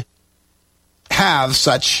could have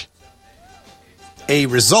such a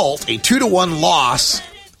result, a 2-1 loss,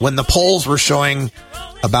 when the polls were showing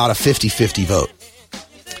about a 50-50 vote.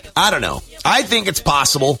 I don't know. I think it's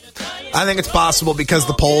possible. I think it's possible because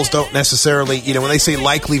the polls don't necessarily, when they say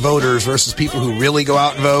likely voters versus people who really go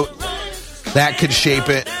out and vote, that could shape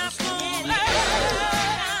it.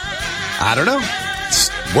 I don't know. It's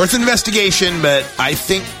worth investigation, but I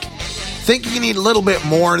think you need a little bit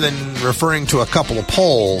more than referring to a couple of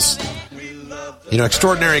polls.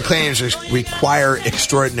 Extraordinary claims require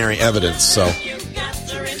extraordinary evidence, so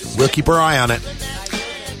we'll keep our eye on it.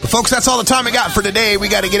 But folks, that's all the time we got for today. We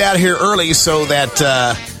got to get out of here early so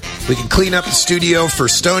that we can clean up the studio for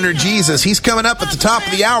Stoner Jesus. He's coming up at the top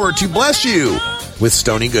of the hour to bless you with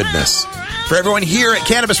stony goodness. For everyone here at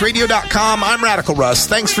CannabisRadio.com, I'm Radical Russ.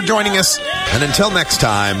 Thanks for joining us. And until next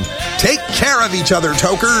time, take care of each other,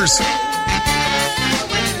 tokers.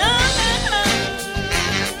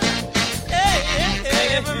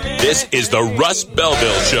 This is the Russ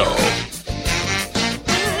Belville Show.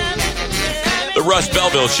 The Russ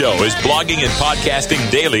Belville Show is blogging and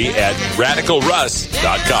podcasting daily at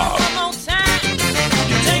RadicalRuss.com.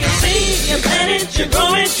 You take a seed, you plant it, you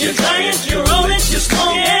grow it, you dry it, you roll it, you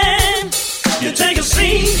smoke it. You take a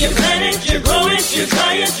seed, you plant it, you grow it, you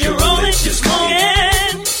dry it, you roll it.